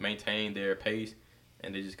they just maintained their pace,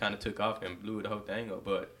 and they just kind of took off and blew the whole thing up.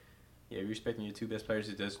 But yeah, if you're expecting your two best players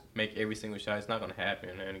to just make every single shot, it's not going to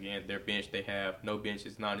happen. And again, their bench, they have no bench,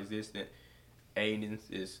 is non-existent. Aiden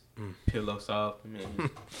is pillow soft. I mean,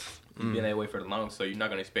 he's been that way for the longest, so you're not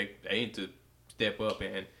going to expect Aiden to step up.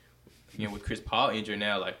 And again, with Chris Paul injured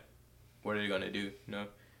now, like, what are they going to do? You know?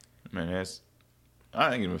 Man,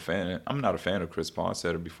 I ain't even a fan. I'm not a fan of Chris Paul. I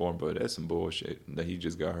said it before, but that's some bullshit that he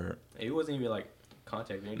just got hurt. It wasn't even like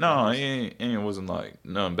contact. Or anything. No, It it wasn't like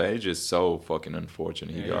nothing bad. It's just so fucking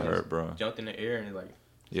unfortunate he got just hurt, bro. jumped in the air and like.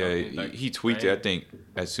 Yeah, something, like, he tweaked it. I think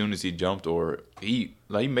as soon as he jumped, or he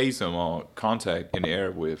made some contact in the air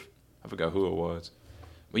with, I forgot who it was,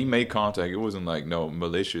 but he made contact. It wasn't like no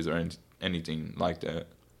malicious or anything like that.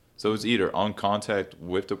 So it's either on contact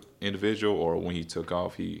with the individual, or when he took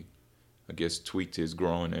off, he, I guess, tweaked his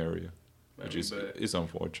groin area, which is it's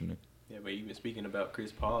unfortunate. Yeah, but even speaking about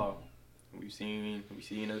Chris Paul, we've seen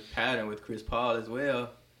a pattern with Chris Paul as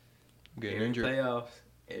well. Getting injured.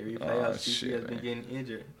 Every playoffs, CP shit, has been man. getting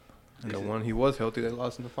injured. And the one he was healthy, they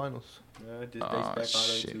lost in the finals. Just dates back all the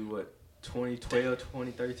way to what 2012,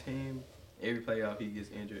 2013. Every playoff he gets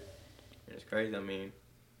injured, and it's crazy. I mean,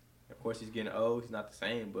 of course he's getting old. He's not the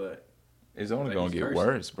same, but It's only like gonna he's get cursed.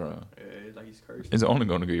 worse, bro. It's like he's cursed. It's only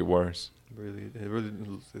gonna get worse. It really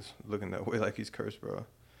is looking that way, like he's cursed, bro.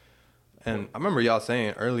 And I remember y'all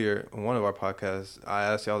saying earlier in one of our podcasts, I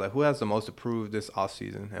asked y'all that who has the most approved this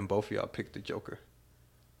offseason, and both of y'all picked the Joker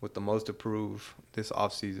with the most approved this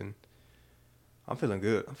offseason. I'm feeling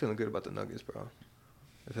good. I'm feeling good about the Nuggets, bro.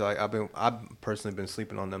 I feel like I've personally been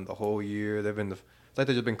sleeping on them the whole year. It's like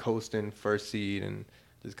they've just been coasting first seed and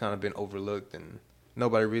just kind of been overlooked, and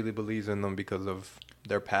nobody really believes in them because of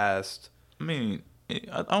their past. I mean,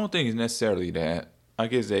 I don't think it's necessarily that. I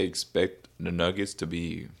guess they expect the Nuggets to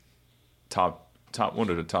be top one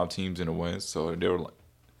of the top teams in the West, so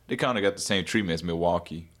they kind of got the same treatment as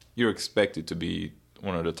Milwaukee. You're expected to be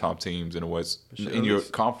one of the top teams in the West in your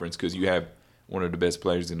conference because you have one of the best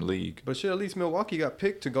players in the league. But shit, at least Milwaukee got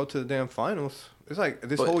picked to go to the damn finals. It's like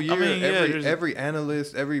this But, whole year, I mean, yeah, every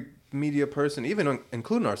analyst, every media person, even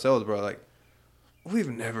including ourselves, bro, like, we've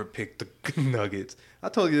never picked the Nuggets. I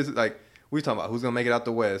told you this, like, we talking about who's going to make it out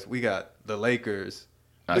the West. We got the Lakers.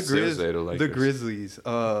 I still say the Lakers. The Grizzlies.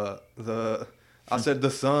 I said the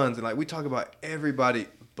Suns. And, like, we talk about everybody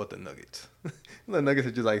but the Nuggets. The Nuggets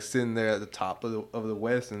are just, like, sitting there at the top of the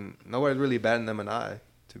West, and nobody's really batting them an eye,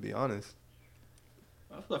 to be honest.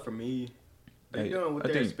 I feel like for me, they're Hey, doing what I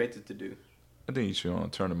they're think- expected to do. I think you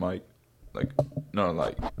should turn the mic,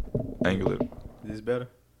 angle it. Is this better?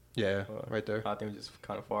 Yeah, right there. I think it's just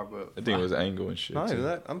kind of far, but I think it was angle and shit. Not even too.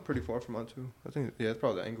 that. I'm pretty far from mine too. I think it's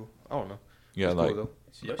probably the angle. I don't know. Yeah, It's like cool,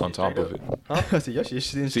 Your on shit top straight of it. up. Huh? So your shit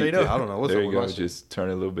sitting See, straight there- up. I don't know what's there up you with go. my shit. Just turn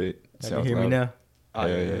it a little bit. You Sounds can hear me loud. now. Oh,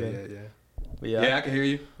 Yeah. But Yeah, I can hear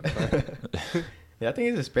you. Yeah, I think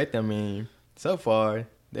it's expected. I mean, so far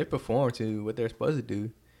they performed to what they're supposed to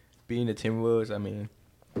do. beating the Timberwolves, I mean,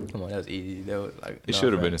 come on, that was easy. That was like It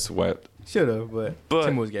should have been a swept. Should have, but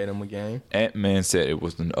Timberwolves gave them a game. Ant-Man said it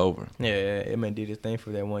wasn't over. Yeah, Ant-Man did his thing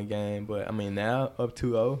for that one game, but I mean now up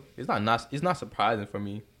 2-0, it's not surprising for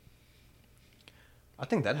me. I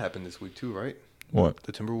think that happened this week too, right? What?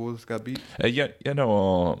 The Timberwolves got beat.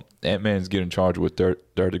 Ant-Man's getting charged with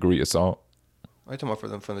third-degree assault. Are you talking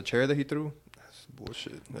about from the chair that he threw? That's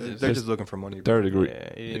bullshit. They're Just just looking for money. Bro. Third-degree. Yeah,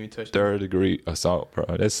 he didn't even touch Third-degree assault, bro.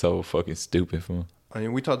 That's so fucking stupid, man. I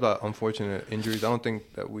mean, we talked about unfortunate injuries. I don't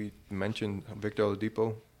think that we mentioned Victor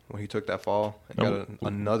Oladipo when he took that fall and got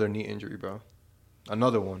another knee injury, bro.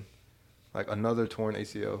 Another one. Like another torn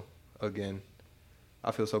ACL again.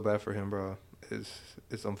 I feel so bad for him, bro.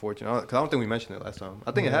 It's unfortunate. Because I don't think we mentioned it last time.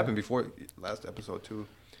 I think it happened before last episode, too.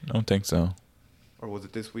 I don't think so. Or was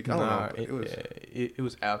it this week? I don't know. It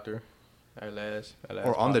was after our last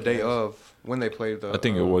or on the day of when they played the. I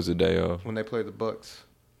think it was the day of. When they played the Bucks.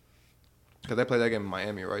 Because they played that game in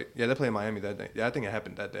Miami, right? Yeah, they played in Miami that day. Yeah, I think it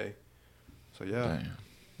happened that day. So, yeah. Damn.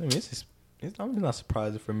 I mean, it's not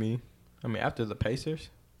surprising for me. I mean, after the Pacers.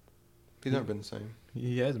 He's never been the same.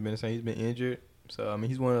 He hasn't been the same. He's been injured. So, I mean,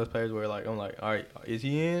 he's one of those players where, like, I'm like, all right, is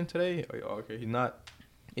he in today? Okay, he's not.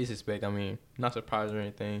 He's suspect. I mean, not surprised or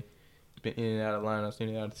anything. Been in and out of lineups, in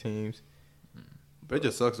and out of teams. But it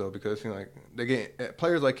just sucks, though, because, you know, like, they get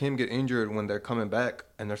players like him get injured when they're coming back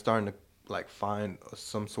and they're starting to, like, find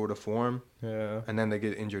some sort of form. Yeah. And then they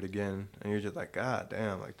get injured again. And you're just like, God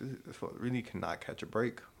damn, like, this really cannot catch a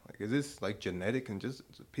break. Like, is this, like, genetic and just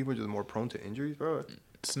people are just more prone to injuries, bro?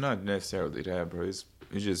 It's not necessarily that, bro. It's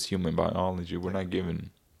just human biology. We're not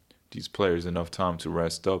giving these players enough time to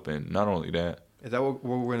rest up. And not only that. Is that what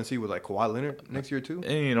we're going to see with, like, Kawhi Leonard next year, too? It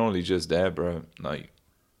ain't only just that, bro. Like,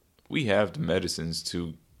 we have the medicines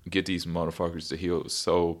to get these motherfuckers to heal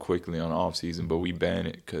so quickly on off season, but we ban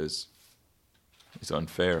it because it's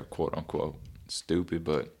unfair, quote unquote. Stupid,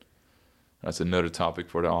 but that's another topic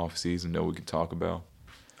for the off season that we can talk about.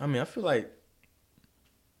 I mean, I feel like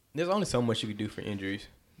there's only so much you can do for injuries.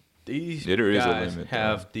 These there is guys a limit,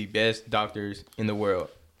 have the best doctors in the world.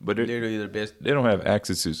 But literally the best. They don't have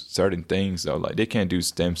access to certain things though. Like they can't do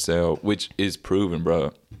stem cell, which is proven,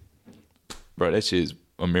 bro. Bro, that shit is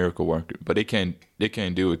a miracle worker. But they can't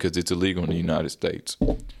do it because it's illegal in the United States.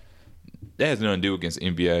 That has nothing to do against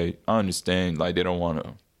NBA. I understand, like they don't want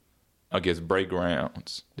to, I guess, break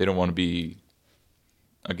grounds. They don't want to be,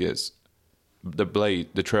 I guess, the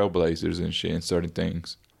trailblazers and shit and certain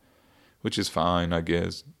things, which is fine, I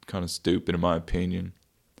guess. Kind of stupid in my opinion.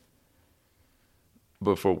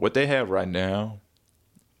 But for what they have right now,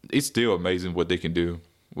 it's still amazing what they can do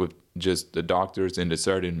with just the doctors and the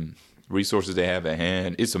certain resources they have at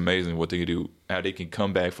hand. It's amazing what they can do, how they can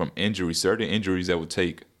come back from injuries, certain injuries that would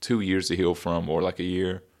take 2 years to heal from or like a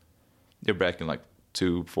year. They're back in like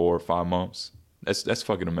 2, 4, 5 months. That's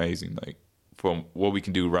fucking amazing. Like from what we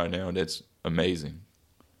can do right now, that's amazing.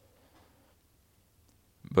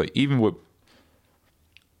 But even with,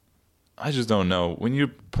 I just don't know. When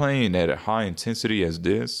you're playing at a high intensity as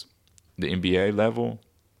this, the NBA level,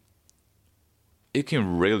 it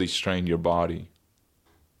can really strain your body.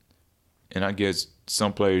 And I guess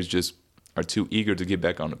some players just are too eager to get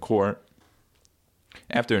back on the court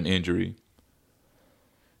after an injury.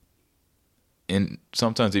 And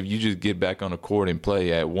sometimes if you just get back on the court and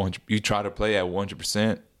play at you try to play at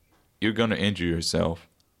 100%, you're going to injure yourself.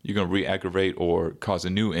 You're going to re-aggravate or cause a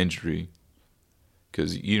new injury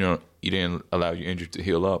because you didn't allow your injury to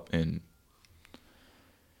heal up. And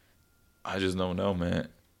I just don't know, man.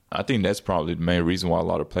 I think that's probably the main reason why a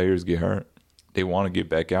lot of players get hurt. They want to get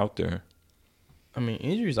back out there. I mean,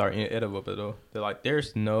 injuries are inevitable, though. They're like,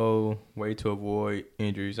 there's no way to avoid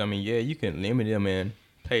injuries. I mean, yeah, you can limit them and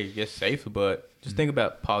play just safer, but just think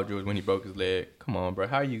about Paul George when he broke his leg. Come on, bro.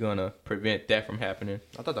 How are you going to prevent that from happening?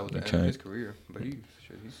 I thought that was the end of his career, but he's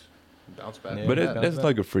bounced back. Yeah, but that's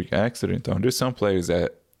like a freak accident, though. There's some players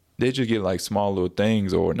that they just get like small little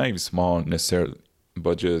things, or not even small necessarily,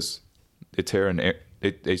 but just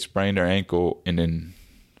they sprain their ankle, and then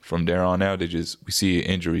from there on out, we see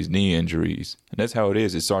injuries, knee injuries. And that's how it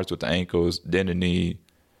is. It starts with the ankles, then the knee,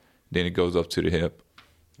 then it goes up to the hip.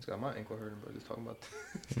 It's got my ankle hurting, bro. Just talking about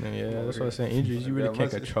that. Yeah, that's what I'm saying. Injuries, you really can't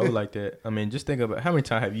control like that. I mean, just think about how many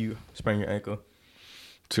times have you sprained your ankle?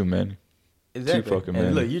 Too many. Exactly. Too fucking and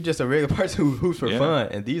many. Look, you're just a regular person who hoops for fun.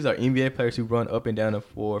 And these are NBA players who run up and down the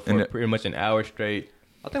floor for pretty much an hour straight.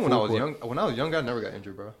 I think when I was young, I never got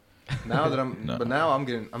injured, bro. Now that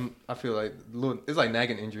I feel like it's like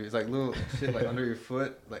nagging injury. It's like little shit like under your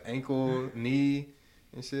foot, like ankle, knee,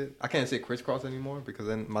 and shit. I can't say crisscross anymore because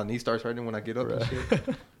then my knee starts hurting when I get up and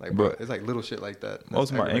shit. Like, bro, it's like little shit like that.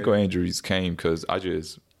 Most of my ankle injuries came because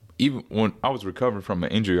even when I was recovering from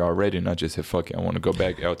an injury already, and I just said, "Fuck it, I want to go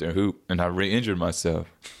back out there and hoop," and I re-injured myself.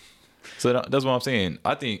 So that's what I'm saying.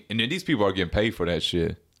 I think, and then these people are getting paid for that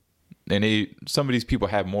shit, and some of these people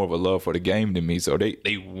have more of a love for the game than me, so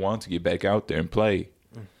they want to get back out there and play.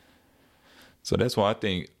 So that's why I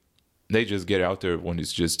think they just get out there when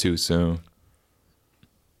it's just too soon.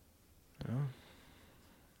 Yeah.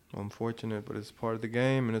 Unfortunate, but it's part of the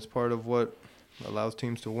game, and it's part of what allows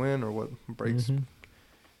teams to win or what breaks. Mm-hmm.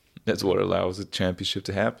 That's what allows the championship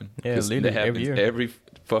to happen. Yeah, 'Cause literally that happens every year. every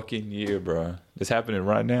fucking year, bro. It's happening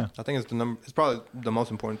right now. I think it's It's probably the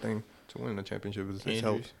most important thing to win the championship is health.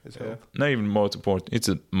 Injuries. It's Yeah. health. Not even most important. It's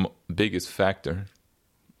a biggest factor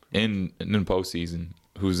in the postseason.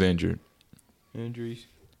 Who's injured? Injuries.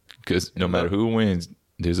 Because no matter who wins,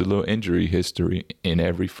 there's a little injury history in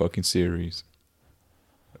every fucking series.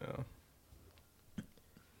 Yeah.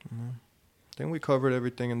 I think we covered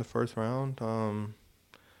everything in the first round.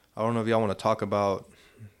 I don't know if y'all want to talk about.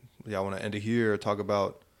 Y'all want to end it here or talk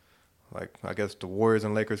about, like, I guess the Warriors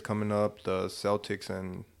and Lakers coming up. The Celtics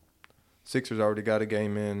and Sixers already got a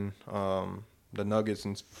game in. The Nuggets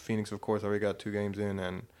and Phoenix, of course, already got 2 games in.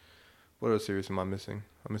 And what other series am I missing?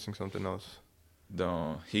 I'm missing something else.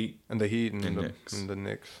 The Heat. And the Heat and, And the Knicks. And the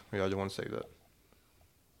Knicks. Y'all just want to save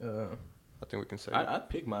that? I think we can save it. I'd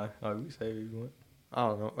pick mine. Oh, we say if you want. I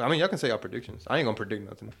don't know. I mean, y'all can say y'all predictions. I ain't gonna predict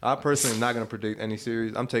nothing. I personally am not gonna predict any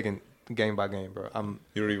series. I'm taking game by game, bro.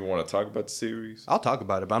 You don't even want to talk about the series? I'll talk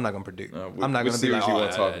about it, but I'm not gonna predict. I'm not what gonna be series like, you oh,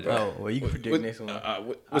 want to talk about? Oh, well, you can predict next one.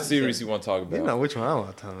 What series you want to talk about? you know which one I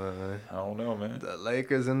want to talk about, man. I don't know, man. The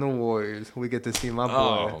Lakers and the Warriors. We get to see my boy.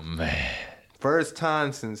 Oh, man. First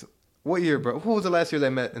time since what year, bro? Who was the last year they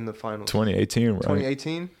met in the finals? 2018, right?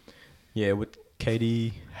 2018. Yeah, with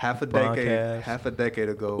KD. Half a Bron decade. Cavs. Half a decade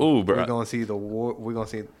ago. Ooh, bro. We're gonna see We're gonna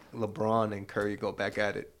see LeBron and Curry go back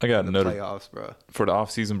at it. I got in the another playoffs, bro. For the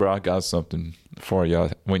offseason, bro, I got something for y'all.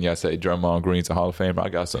 When y'all say Draymond Green's a Hall of Famer, I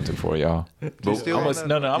got something for y'all. But still I'm on gonna, that?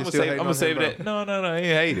 no, I'm You gonna still save. hating I'm on gonna save him, that. No, I ain't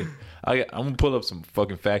hating. I'm gonna pull up some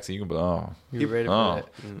fucking facts, and you can be like, oh, You ready for oh.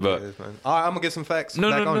 that? But It is, man. All right, I'm gonna get some facts. no,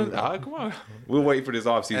 back no, on no. you. All right, come on. We'll wait for this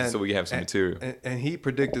offseason so we can have some material. And he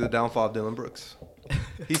predicted the downfall of Dylan Brooks.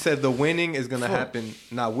 He said the winning is gonna happen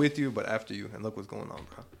not with you, but after you. And look what's going on,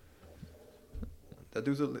 bro. That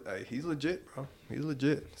dude's he's legit, bro. He's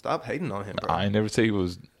legit. Stop hating on him, bro. I ain't never say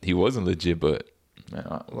he wasn't legit, but man,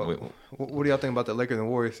 What do y'all think about the Lakers and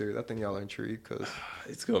Warriors series? I think y'all are intrigued because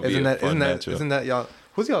it's gonna be a fun matchup. isn't that y'all?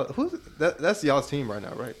 That's y'all's team right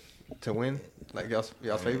now, right? To win, like y'all's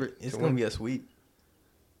favorite. It's to gonna win? be a sweep.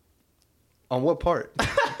 On what part?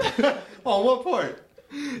 On what part?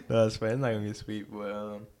 No, it's fine. It's not gonna be a sweep,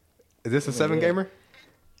 but Is this a 7-gamer?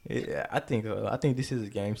 yeah, I think this is a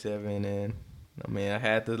game 7, and I mean I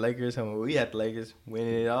had the Lakers. I mean, we had the Lakers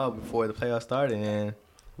winning it all before the playoffs started, and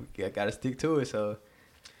we got to stick to it. So,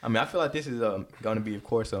 I mean, I feel like this is going to be, of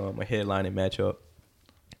course, a headlining matchup,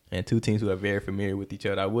 and 2 teams who are very familiar with each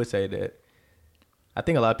other. I would say that I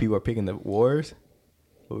think a lot of people are picking the Warriors,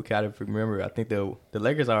 but we kind of remember I think the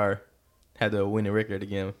Lakers had the winning record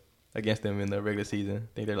against them in the regular season.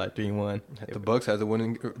 I think they're like 3-1. The Bucks has the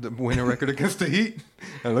winning record against the Heat,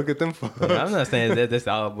 and look at them. I'm not saying that's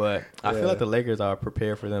all, but I feel Yeah. like the Lakers are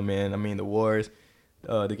prepared for them, man. I mean, the Warriors,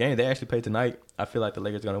 the game they actually play tonight, I feel like the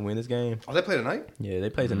Lakers are going to win this game. Oh, they play tonight? Yeah, they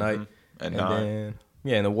play tonight. At And 9. then,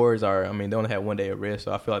 yeah, and the Warriors are, I mean, they only have 1 day of rest,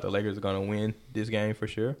 so I feel like the Lakers are going to win this game for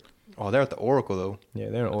sure. Oh, they're at the Oracle though. Yeah,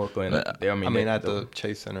 they're in Oracle, and I they're, I mean, at they're- the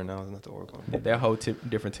Chase Center now, not the Oracle. they're a whole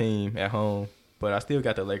different team at home. But I still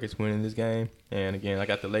got the Lakers winning this game. And again, I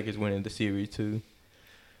got the Lakers winning the series too.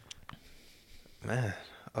 Man,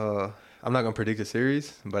 I'm not gonna predict the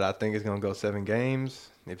series, but I think it's gonna go 7 games.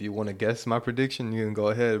 If you want to guess my prediction, you can go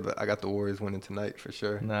ahead. But I got the Warriors winning tonight for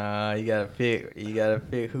sure. Nah, you gotta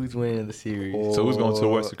pick who's winning the series. So who's going to the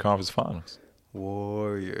Western Conference Finals?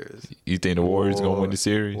 Warriors. You think the Warriors gonna win the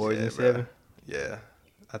series? Warriors in bruh. 7? Yeah,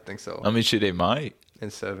 I think so. I mean, shit, they might. In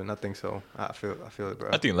 7, I think so. I feel it, bro.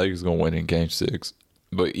 I think Lakers gonna win in Game 6.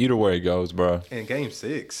 But either way it goes, bro. In Game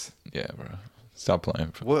 6. Yeah, bro. Stop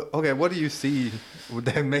playing. What do you see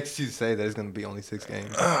that makes you say that it's gonna be only 6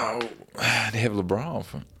 games? Oh, they have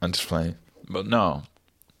LeBron. I'm just playing. But no.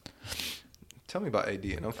 Tell me about AD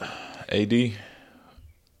and I'm AD.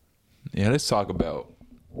 Yeah, let's talk about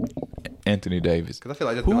Anthony Davis. because I feel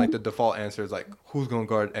like that's Who- been like the default answer is like who's gonna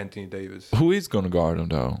guard Anthony Davis. Who is going to guard him,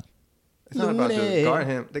 though? It's not about just Looney. guard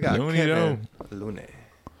him. They got Looney, Kevin Looney.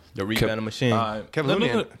 The rebounding machine. Kevin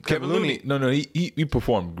Looney. Kevin Looney. No, he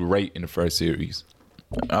performed great in the first series.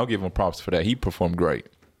 I'll give him props for that. He performed great.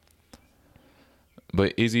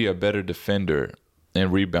 But is he a better defender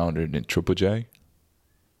and rebounder than Triple J?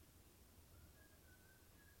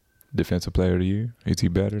 Defensive Player of the Year? Is he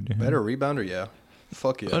better than him? Better rebounder, yeah.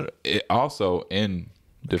 Fuck yeah. Also in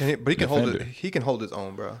But he can hold it. He can hold his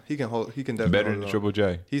own, bro. He can definitely better hold than his Triple own.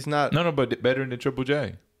 J. He's not. No, but better than Triple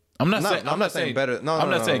J. I'm not saying better. No, I'm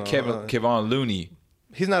not saying no. Kevon Looney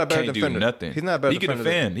He's not a better can't defender. do nothing. He's not a better He can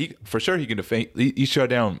defender. defend. For sure he can defend. He shut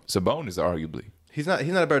down Sabonis arguably. He's not a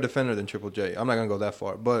better defender than Triple J. I'm not gonna go that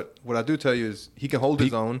far. But what I do tell you is he can hold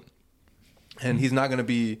his own, and he's not gonna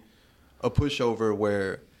be a pushover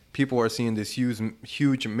where people are seeing this huge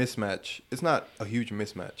mismatch. It's not a huge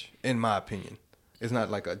mismatch, in my opinion. It's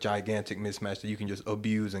not like a gigantic mismatch that you can just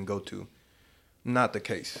abuse and go to. Not the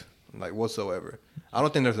case, like whatsoever. I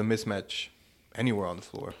don't think there's a mismatch anywhere on the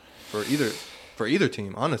floor for either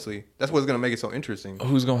team. Honestly, that's what's gonna make it so interesting.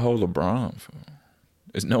 Who's gonna hold LeBron?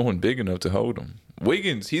 There's no one big enough to hold him.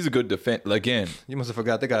 Wiggins, he's a good defense. Again, You must have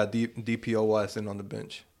forgot they got a DPOY sitting on the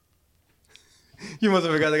bench. You must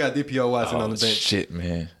have forgot they got DPOY sitting on the bench. Shit,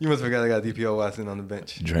 man. You must have forgot they got DPOY sitting on the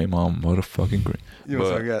bench. Draymond motherfucking Green. You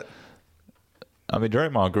must have forgot. I mean,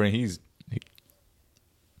 Draymond Green,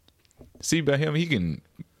 see about him, he can,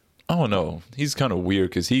 I don't know. He's kind of weird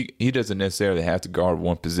because he doesn't necessarily have to guard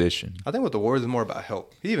one position. I think with the Warriors is more about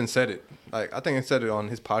help. He even said it. Like I think he said it on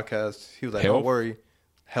his podcast. He was like, Help? "Don't worry,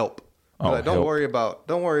 help." He's Oh, like, don't help.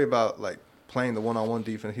 worry about like playing the one-on-one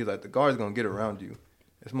defense. He's like, the guard's gonna get around you.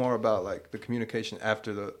 It's more about like the communication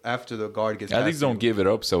after the guard gets. At past least don't you. give it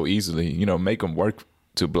up so easily. Make him work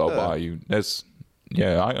to blow Yeah. by you.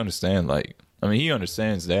 I understand. He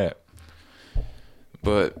understands that.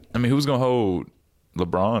 But, who's going to hold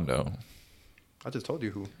LeBron, though? I just told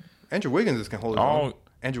you who. Andrew Wiggins can hold his own.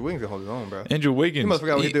 Andrew Wiggins can hold his own, bro. Andrew Wiggins. You must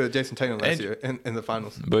forgot what he did with Jason Tatum last year in the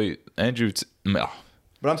finals. But Andrew...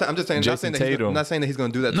 But I'm just saying, Jason Tatum. not saying that he's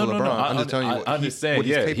going to do that to LeBron. I'm just telling you what he's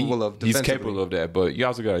capable of defensively. He's capable of that, but you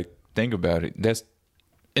also got to think about it. That's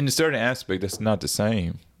in a certain aspect, that's not the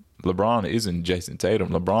same. LeBron isn't Jason Tatum.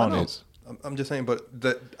 LeBron is. I'm just saying, but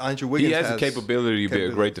Andrew Wiggins He has the capability to be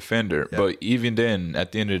a great defender, but even then,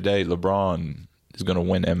 at the end of the day, LeBron is going to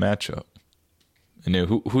win that matchup. And then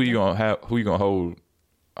who you gonna have? Who you gonna hold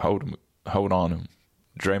on him?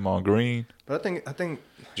 Draymond Green. But I think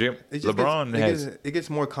LeBron it gets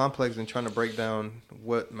more complex than trying to break down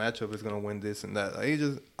what matchup is going to win this and that. Like,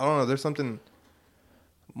 I don't know. There's something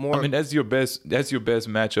more. That's your best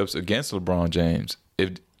matchups against LeBron James.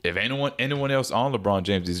 If anyone else on LeBron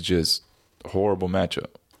James is just a horrible matchup.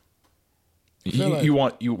 You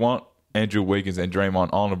want Andrew Wiggins and Draymond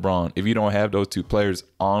on LeBron. If you don't have those two players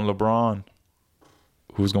on LeBron,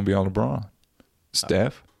 who's gonna be on LeBron?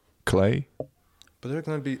 Steph, Clay. But there's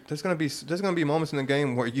gonna be moments in the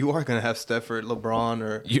game where you are gonna have Steph or LeBron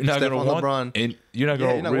or You're not Steph gonna on want LeBron, and you're not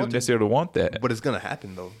gonna really necessarily want that. but it's gonna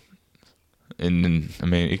happen though. And then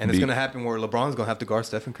It's gonna happen where LeBron's gonna have to guard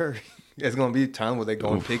Stephen Curry. It's gonna be a time where they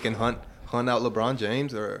go and pick and hunt out LeBron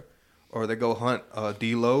James or they go hunt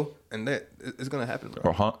D'Lo, and it's gonna happen,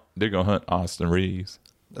 bro. They're gonna hunt Austin Reeves.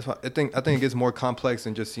 That's why I think it gets more complex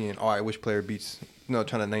than just seeing, all right, which player beats, trying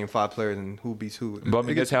to name 5 players and who beats who. But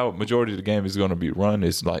that's how majority of the game is going to be run.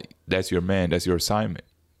 It's like, that's your man, that's your assignment.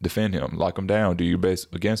 Defend him, lock him down, do your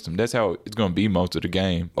best against him. That's how it's going to be most of the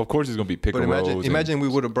game. Of course, it's going to be pick and rolls. Imagine we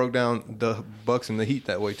would have broke down the Bucks and the Heat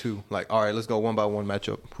that way too. Like, all right, let's go one by one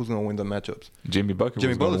matchup. Who's going to win the matchups? Jimmy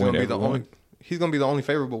Butler's going to be the one. only. He's going to be the only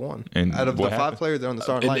favorable one. And out of the what 5 happened? players that are on the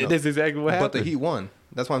starting lineup. That's exactly what happened. But the Heat won.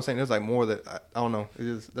 That's why I'm saying there's like more that I don't know.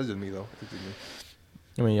 That's just me though. It's just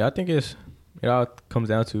me. I think it all comes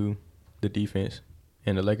down to the defense,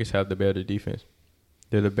 and the Lakers have the better defense.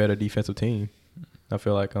 They're the better defensive team. I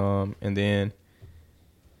feel like, and then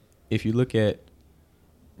if you look at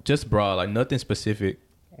just broad, like nothing specific,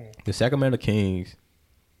 the Sacramento Kings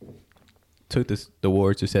took the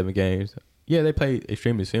Warriors to 7 games. Yeah, they played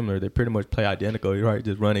extremely similar. They pretty much play identical, right?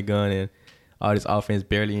 Just run and gun and all this offense,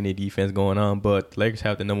 barely any defense going on. But the Lakers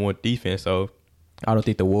have the number 1 defense, so I don't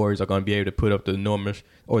think the Warriors are going to be able to put up the numbers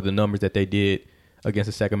that they did against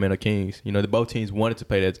the Sacramento Kings. Both teams wanted to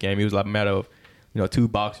play that game. It was like a matter of, 2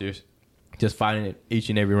 boxers just fighting it each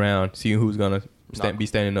and every round, seeing who's going to be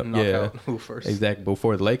standing up. Out who first. Exactly.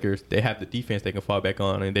 Before the Lakers, they have the defense they can fall back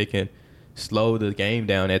on, and they can slow the game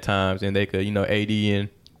down at times, and they could, AD and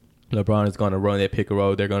LeBron is going to run that pick and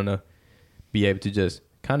roll. They're going to be able to just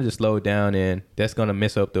kind of just slow it down, and that's going to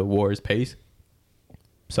mess up the Warriors' pace.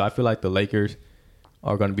 So I feel like the Lakers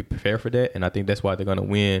are going to be prepared for that, and I think that's why they're going to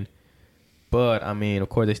win. But, of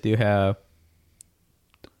course, they still have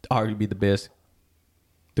arguably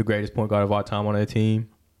the greatest point guard of all time on their team.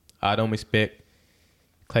 I don't expect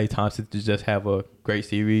Klay Thompson to just have a great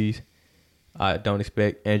series. I don't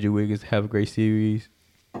expect Andrew Wiggins to have a great series.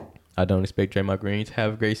 I don't expect Draymond Green to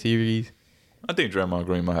have a great series. I think Draymond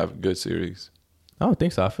Green might have a good series. I don't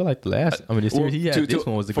think so. I feel like the series he had, this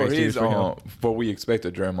one was a great series for him. For we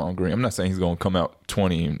expected Draymond Green. I'm not saying he's going to come out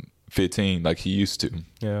 20 and 15 like he used to.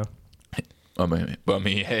 Yeah. I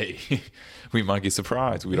mean, hey, we might get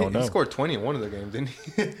surprised. We don't know. He scored 20 in one of the games, didn't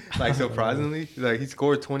he? Like, surprisingly. Like, he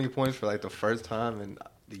scored 20 points for, like, the first time in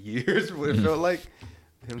the years, what it felt like.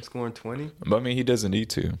 Him scoring 20. But, I mean, he doesn't need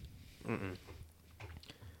to.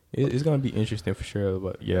 It's going to be interesting for sure.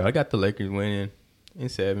 But, yeah, I got the Lakers winning in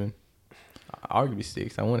 7. Arguably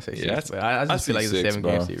 6. I want to say 6. But I just feel like it's a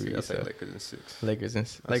 7-game series. I say So. Lakers in 6. Lakers in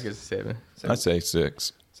 7. I'd say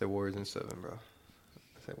 6. Say Warriors in 7, bro.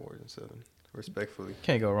 I say Warriors in 7. Respectfully.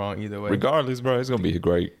 Can't go wrong either way. Regardless, bro, it's going to be a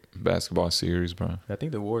great basketball series, bro. I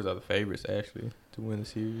think the Warriors are the favorites, actually, to win the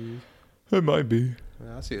series. It might be.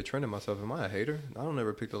 Man, I see a trend in myself. Am I a hater? I don't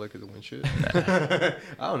ever pick the Lakers to win shit. I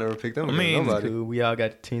don't ever pick them to win nobody. Cool. We all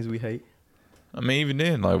got teams we hate. I mean, even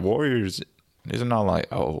then, like, Warriors, it's not like,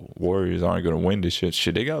 Warriors aren't going to win this shit.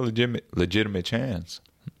 Shit, they got a legitimate chance.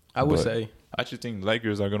 I would But say. I just think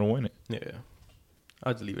Lakers are going to win it. Yeah.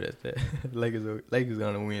 I'll just leave it at that. Lakers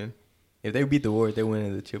going to win. If they beat the Warriors, they're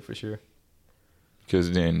winning the chip for sure.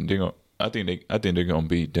 Because then they're going I think they're going to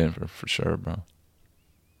beat Denver for sure, bro.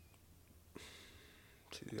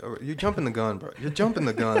 You're jumping the gun, bro. You're jumping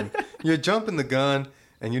the gun. You're jumping the gun,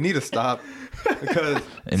 and you need to stop. Because,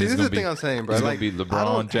 this is the thing I'm saying, bro. It's Like, going to be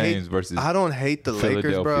LeBron James versus I don't hate the Lakers,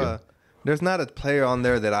 bro. Philadelphia. There's not a player on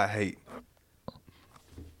there that I hate.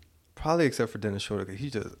 Probably except for Dennis Schroeder, because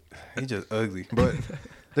he's just ugly. But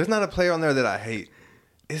there's not a player on there that I hate.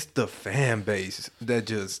 It's the fan base that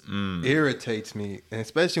just irritates me. And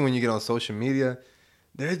especially when you get on social media,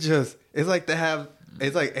 it's like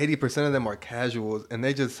 80% of them are casuals, and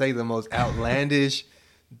they just say the most outlandish,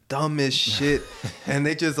 dumbest shit. And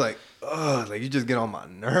they just like you just get on my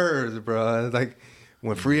nerves, bro. Like,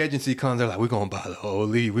 when free agency comes, they're like, we're going to buy the whole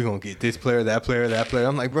league. We're going to get this player, that player, that player.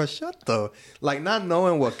 I'm like, bro, shut the... Like, not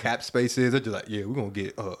knowing what cap space is, they're just like, yeah, we're going to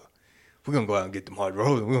get... we're going to go out and get DeMar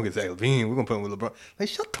DeRozan. We're going to get Zach LaVine. We're going to put him with LeBron. Like,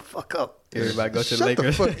 shut the fuck up. Everybody go to the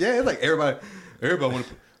Lakers. Yeah, it's like everybody want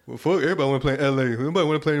to... Well, fuck, everybody want to play in LA. Everybody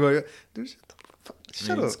want to play anybody else. Dude, shut the fuck...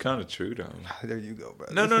 Shut up. It's kind of true, though. There you go, bro.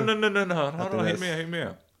 No. Hold on, hit me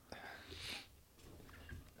out.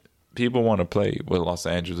 People want to play with Los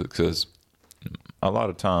Angeles because a lot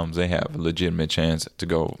of times they have a legitimate chance to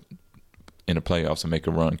go in the playoffs and make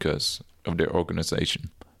a run because of their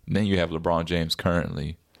organization. And then you have LeBron James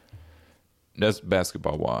currently. That's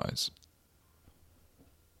basketball-wise.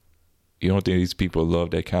 You don't think these people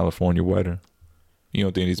love that California weather? You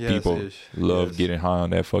don't think these people love getting high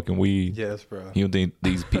on that fucking weed? Yes, bro. You don't think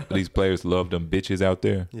these players love them bitches out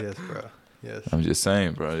there? Yes, bro. Yes. I'm just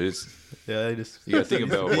saying, bro. Yeah, they just... You gotta think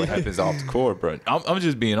about what happens off the court, bro. I'm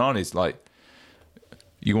just being honest. Like,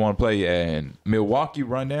 you want to play in Milwaukee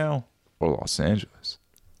right now or Los Angeles?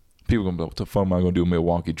 People gonna be, what the fuck am I gonna do in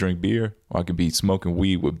Milwaukee? Drink beer? Or I could be smoking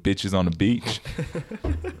weed with bitches on the beach?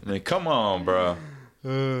 I mean, come on, bro.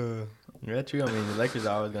 Yeah, true. I mean, the Lakers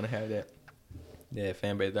are always gonna have that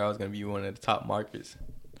fan base. They're always gonna be one of the top markets,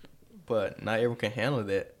 but not everyone can handle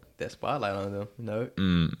that spotlight on them. You know.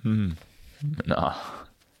 Mm-hmm. Nah.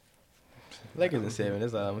 Lakers in 7.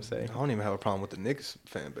 That's all I'm gonna say. I don't even have a problem with the Knicks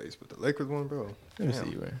fan base, but the Lakers one, bro. Let me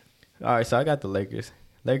see, man. All right, so I got the Lakers.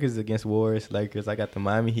 Lakers against Warriors. Lakers. I got the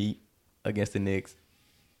Miami Heat against the Knicks.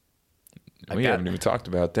 We haven't even talked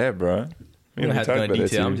about that, bro. We don't have to go into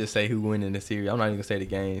detail. I'm just say who winning the series. I'm not even gonna say the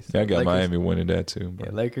games. Yeah, I got Lakers, Miami winning that too, bro.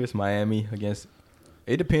 Yeah, Lakers, Miami against.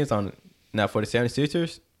 It depends on now for the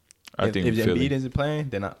 76ers. I think if Philly. Embiid isn't playing,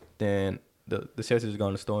 then the Celtics are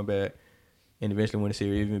going to storm back and eventually win the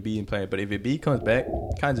series. If Embiid isn't playing, but if Embiid comes back,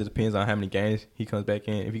 kind of depends on how many games he comes back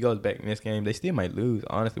in. If he goes back next game, they still might lose.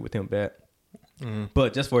 Honestly, with him back. Mm-hmm.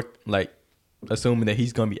 But just for like assuming that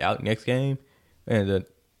he's going to be out next game and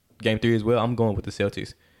game 3 as well, I'm going with the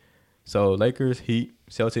Celtics. So Lakers, Heat,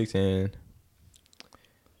 Celtics, and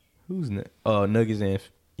who's next? Nuggets and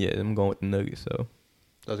I'm going with the Nuggets. So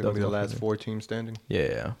those gonna be the last 4 teams standing.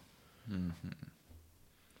 yeah. Mm-hmm.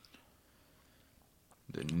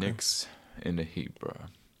 The Knicks and the Heat, bro.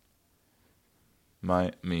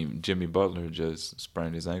 Jimmy Butler just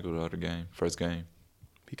sprained his ankle the other game, first game.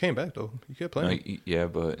 He came back though. He kept playing. Like, yeah,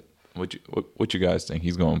 but what you guys think?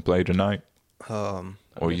 He's going to play tonight, or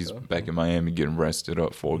he's back in Miami getting rested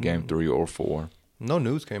up for game 3 or 4? No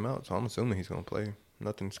news came out, so I'm assuming he's gonna play.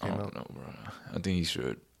 Nothing's I came don't out. know, bro. I think he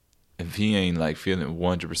should. If he ain't like feeling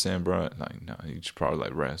 100%, bro, like no, he should probably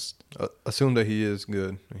like rest. Assume that he is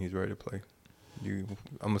good and he's ready to play.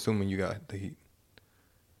 I'm assuming you got the Heat.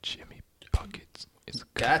 Jimmy Buckets is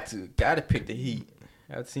Got to pick the Heat.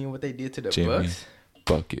 I've seen what they did to the Jimmy Bucks.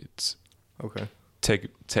 Buckets. Okay.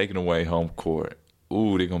 Taking away home court.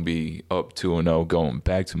 Ooh, they're gonna be up 2-0 going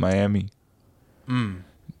back to Miami.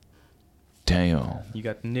 Damn. You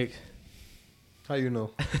got the Knicks. How you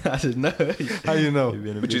know? I just know. How you know?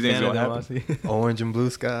 What you think's gonna happen? Orange and blue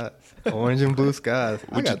skies. Orange and blue skies.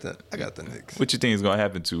 I got the Knicks. What you think is gonna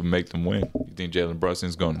happen to make them win? You think Jalen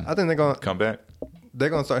Brunson's gonna I think they're gonna come back? They're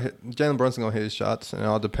gonna start. Jalen Brunson gonna hit his shots, and it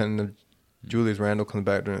all depends if Julius Randle comes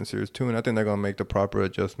back during the series too. And I think they're gonna make the proper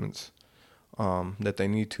adjustments that they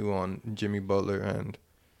need to on Jimmy Butler and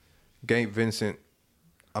Gabe Vincent.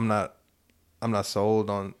 I'm not sold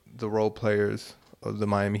on the role players of the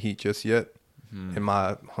Miami Heat just yet, in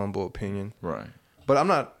my humble opinion. Right. But I'm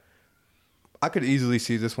not. I could easily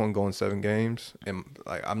see this one going 7 games, and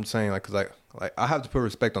like I'm saying, like, 'cause like I have to put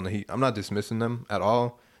respect on the Heat. I'm not dismissing them at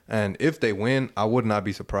all. And if they win, I would not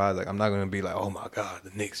be surprised. Like I'm not gonna be like, oh my god, the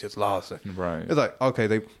Knicks just lost. Right. It's like, okay,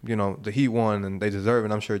 they, the Heat won and they deserve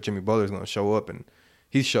it. I'm sure Jimmy Butler's gonna show up, and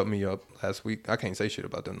he shut me up last week. I can't say shit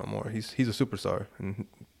about them no more. He's a superstar and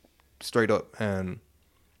straight up, and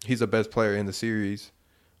he's the best player in the series.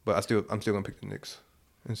 But I'm still gonna pick the Knicks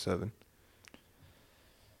in 7.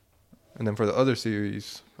 And then for the other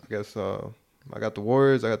series, I guess I got the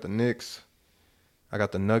Warriors, I got the Knicks, I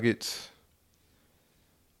got the Nuggets,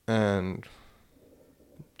 and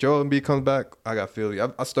Joel Embiid comes back. I got Philly.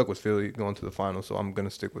 I stuck with Philly going to the finals, so I'm gonna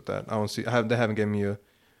stick with that. They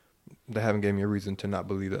haven't given me a reason to not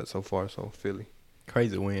believe that so far. So Philly.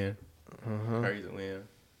 Crazy win. Uh-huh. Crazy win.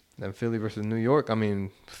 Then Philly versus New York. I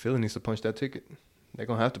mean, Philly needs to punch that ticket. They're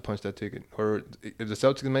gonna have to punch that ticket, or if the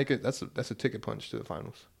Celtics make it, that's a ticket punch to the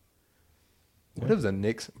finals. What if the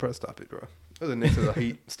Knicks, bro? Stop it, bro. What if the Knicks or the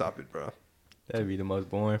Heat? Stop it, bro. That'd be the most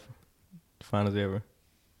boring finals ever.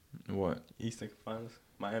 What? Eastern Finals,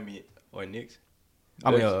 Miami or Knicks.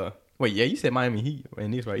 I mean, wait, yeah, you said Miami Heat or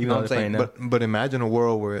Knicks, right? You know what I'm saying? But imagine a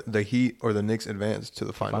world where the Heat or the Knicks advance to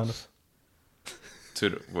the finals. To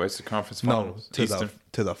the Western Conference No, Finals?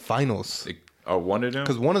 to the finals. Or one of them?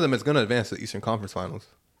 Because one of them is going to advance to the Eastern Conference Finals.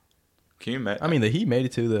 Can you imagine? I mean, the Heat made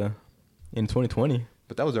it in 2020.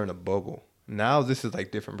 But that was during the bubble. Now this is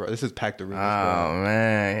like different, bro. This is packed arenas, Oh bro.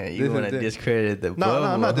 man, you want to discredit the bubble? No,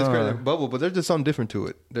 I'm not discrediting the bubble, but there's just something different to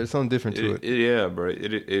it. There's something different to it. Yeah, bro.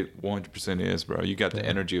 It 100% is, bro. You got the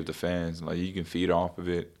energy of the fans. Like, you can feed off of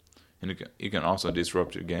it. And it can also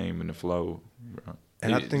disrupt your game and the flow, bro.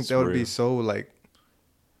 And I think that would be so, like,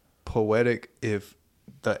 poetic if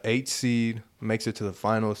the 8th seed makes it to the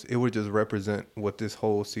finals. It would just represent what this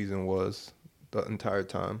whole season was the entire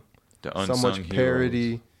time. The So unsung much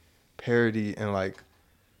heroes. parody, and, like,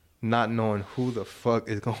 not knowing who the fuck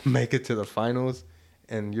is going to make it to the finals.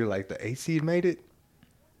 And you're like, the 8th seed made it?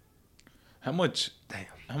 How much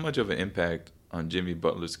of an impact on Jimmy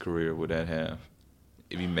Butler's career would that have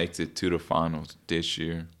if he makes it to the finals this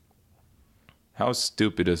year? How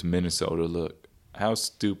stupid does Minnesota look? How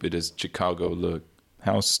stupid does Chicago look?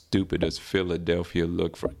 How stupid does Philadelphia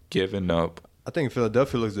look for giving up? I think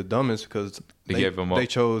Philadelphia looks the dumbest because They gave him up. They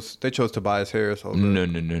chose Tobias Harris over. No.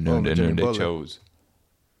 over Jimmy They Butler. chose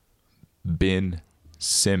Ben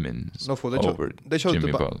Simmons over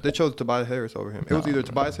Jimmy Butler. They chose Tobias Harris over him. It was either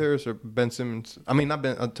Tobias Harris or Ben Simmons. I mean, not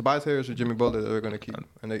Ben. Tobias Harris or Jimmy Butler. They were going to keep,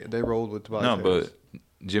 and they rolled with Tobias. No, Harris.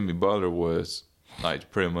 but Jimmy Butler was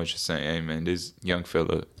like pretty much saying, "Hey man, this young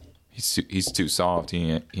fella, he's too soft.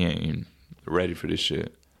 He ain't even ready for this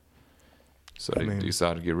shit." So they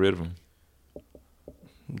decided to get rid of him.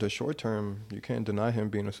 The short term, you can't deny him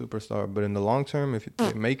being a superstar, but in the long term, if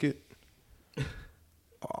they make it,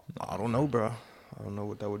 I don't know, bro. I don't know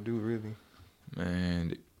what that would do, really.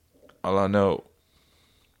 Man, all I know,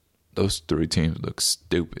 those 3 teams look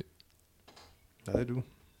stupid. Yeah, they do.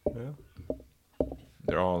 Yeah.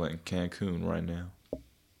 They're all in Cancun right now.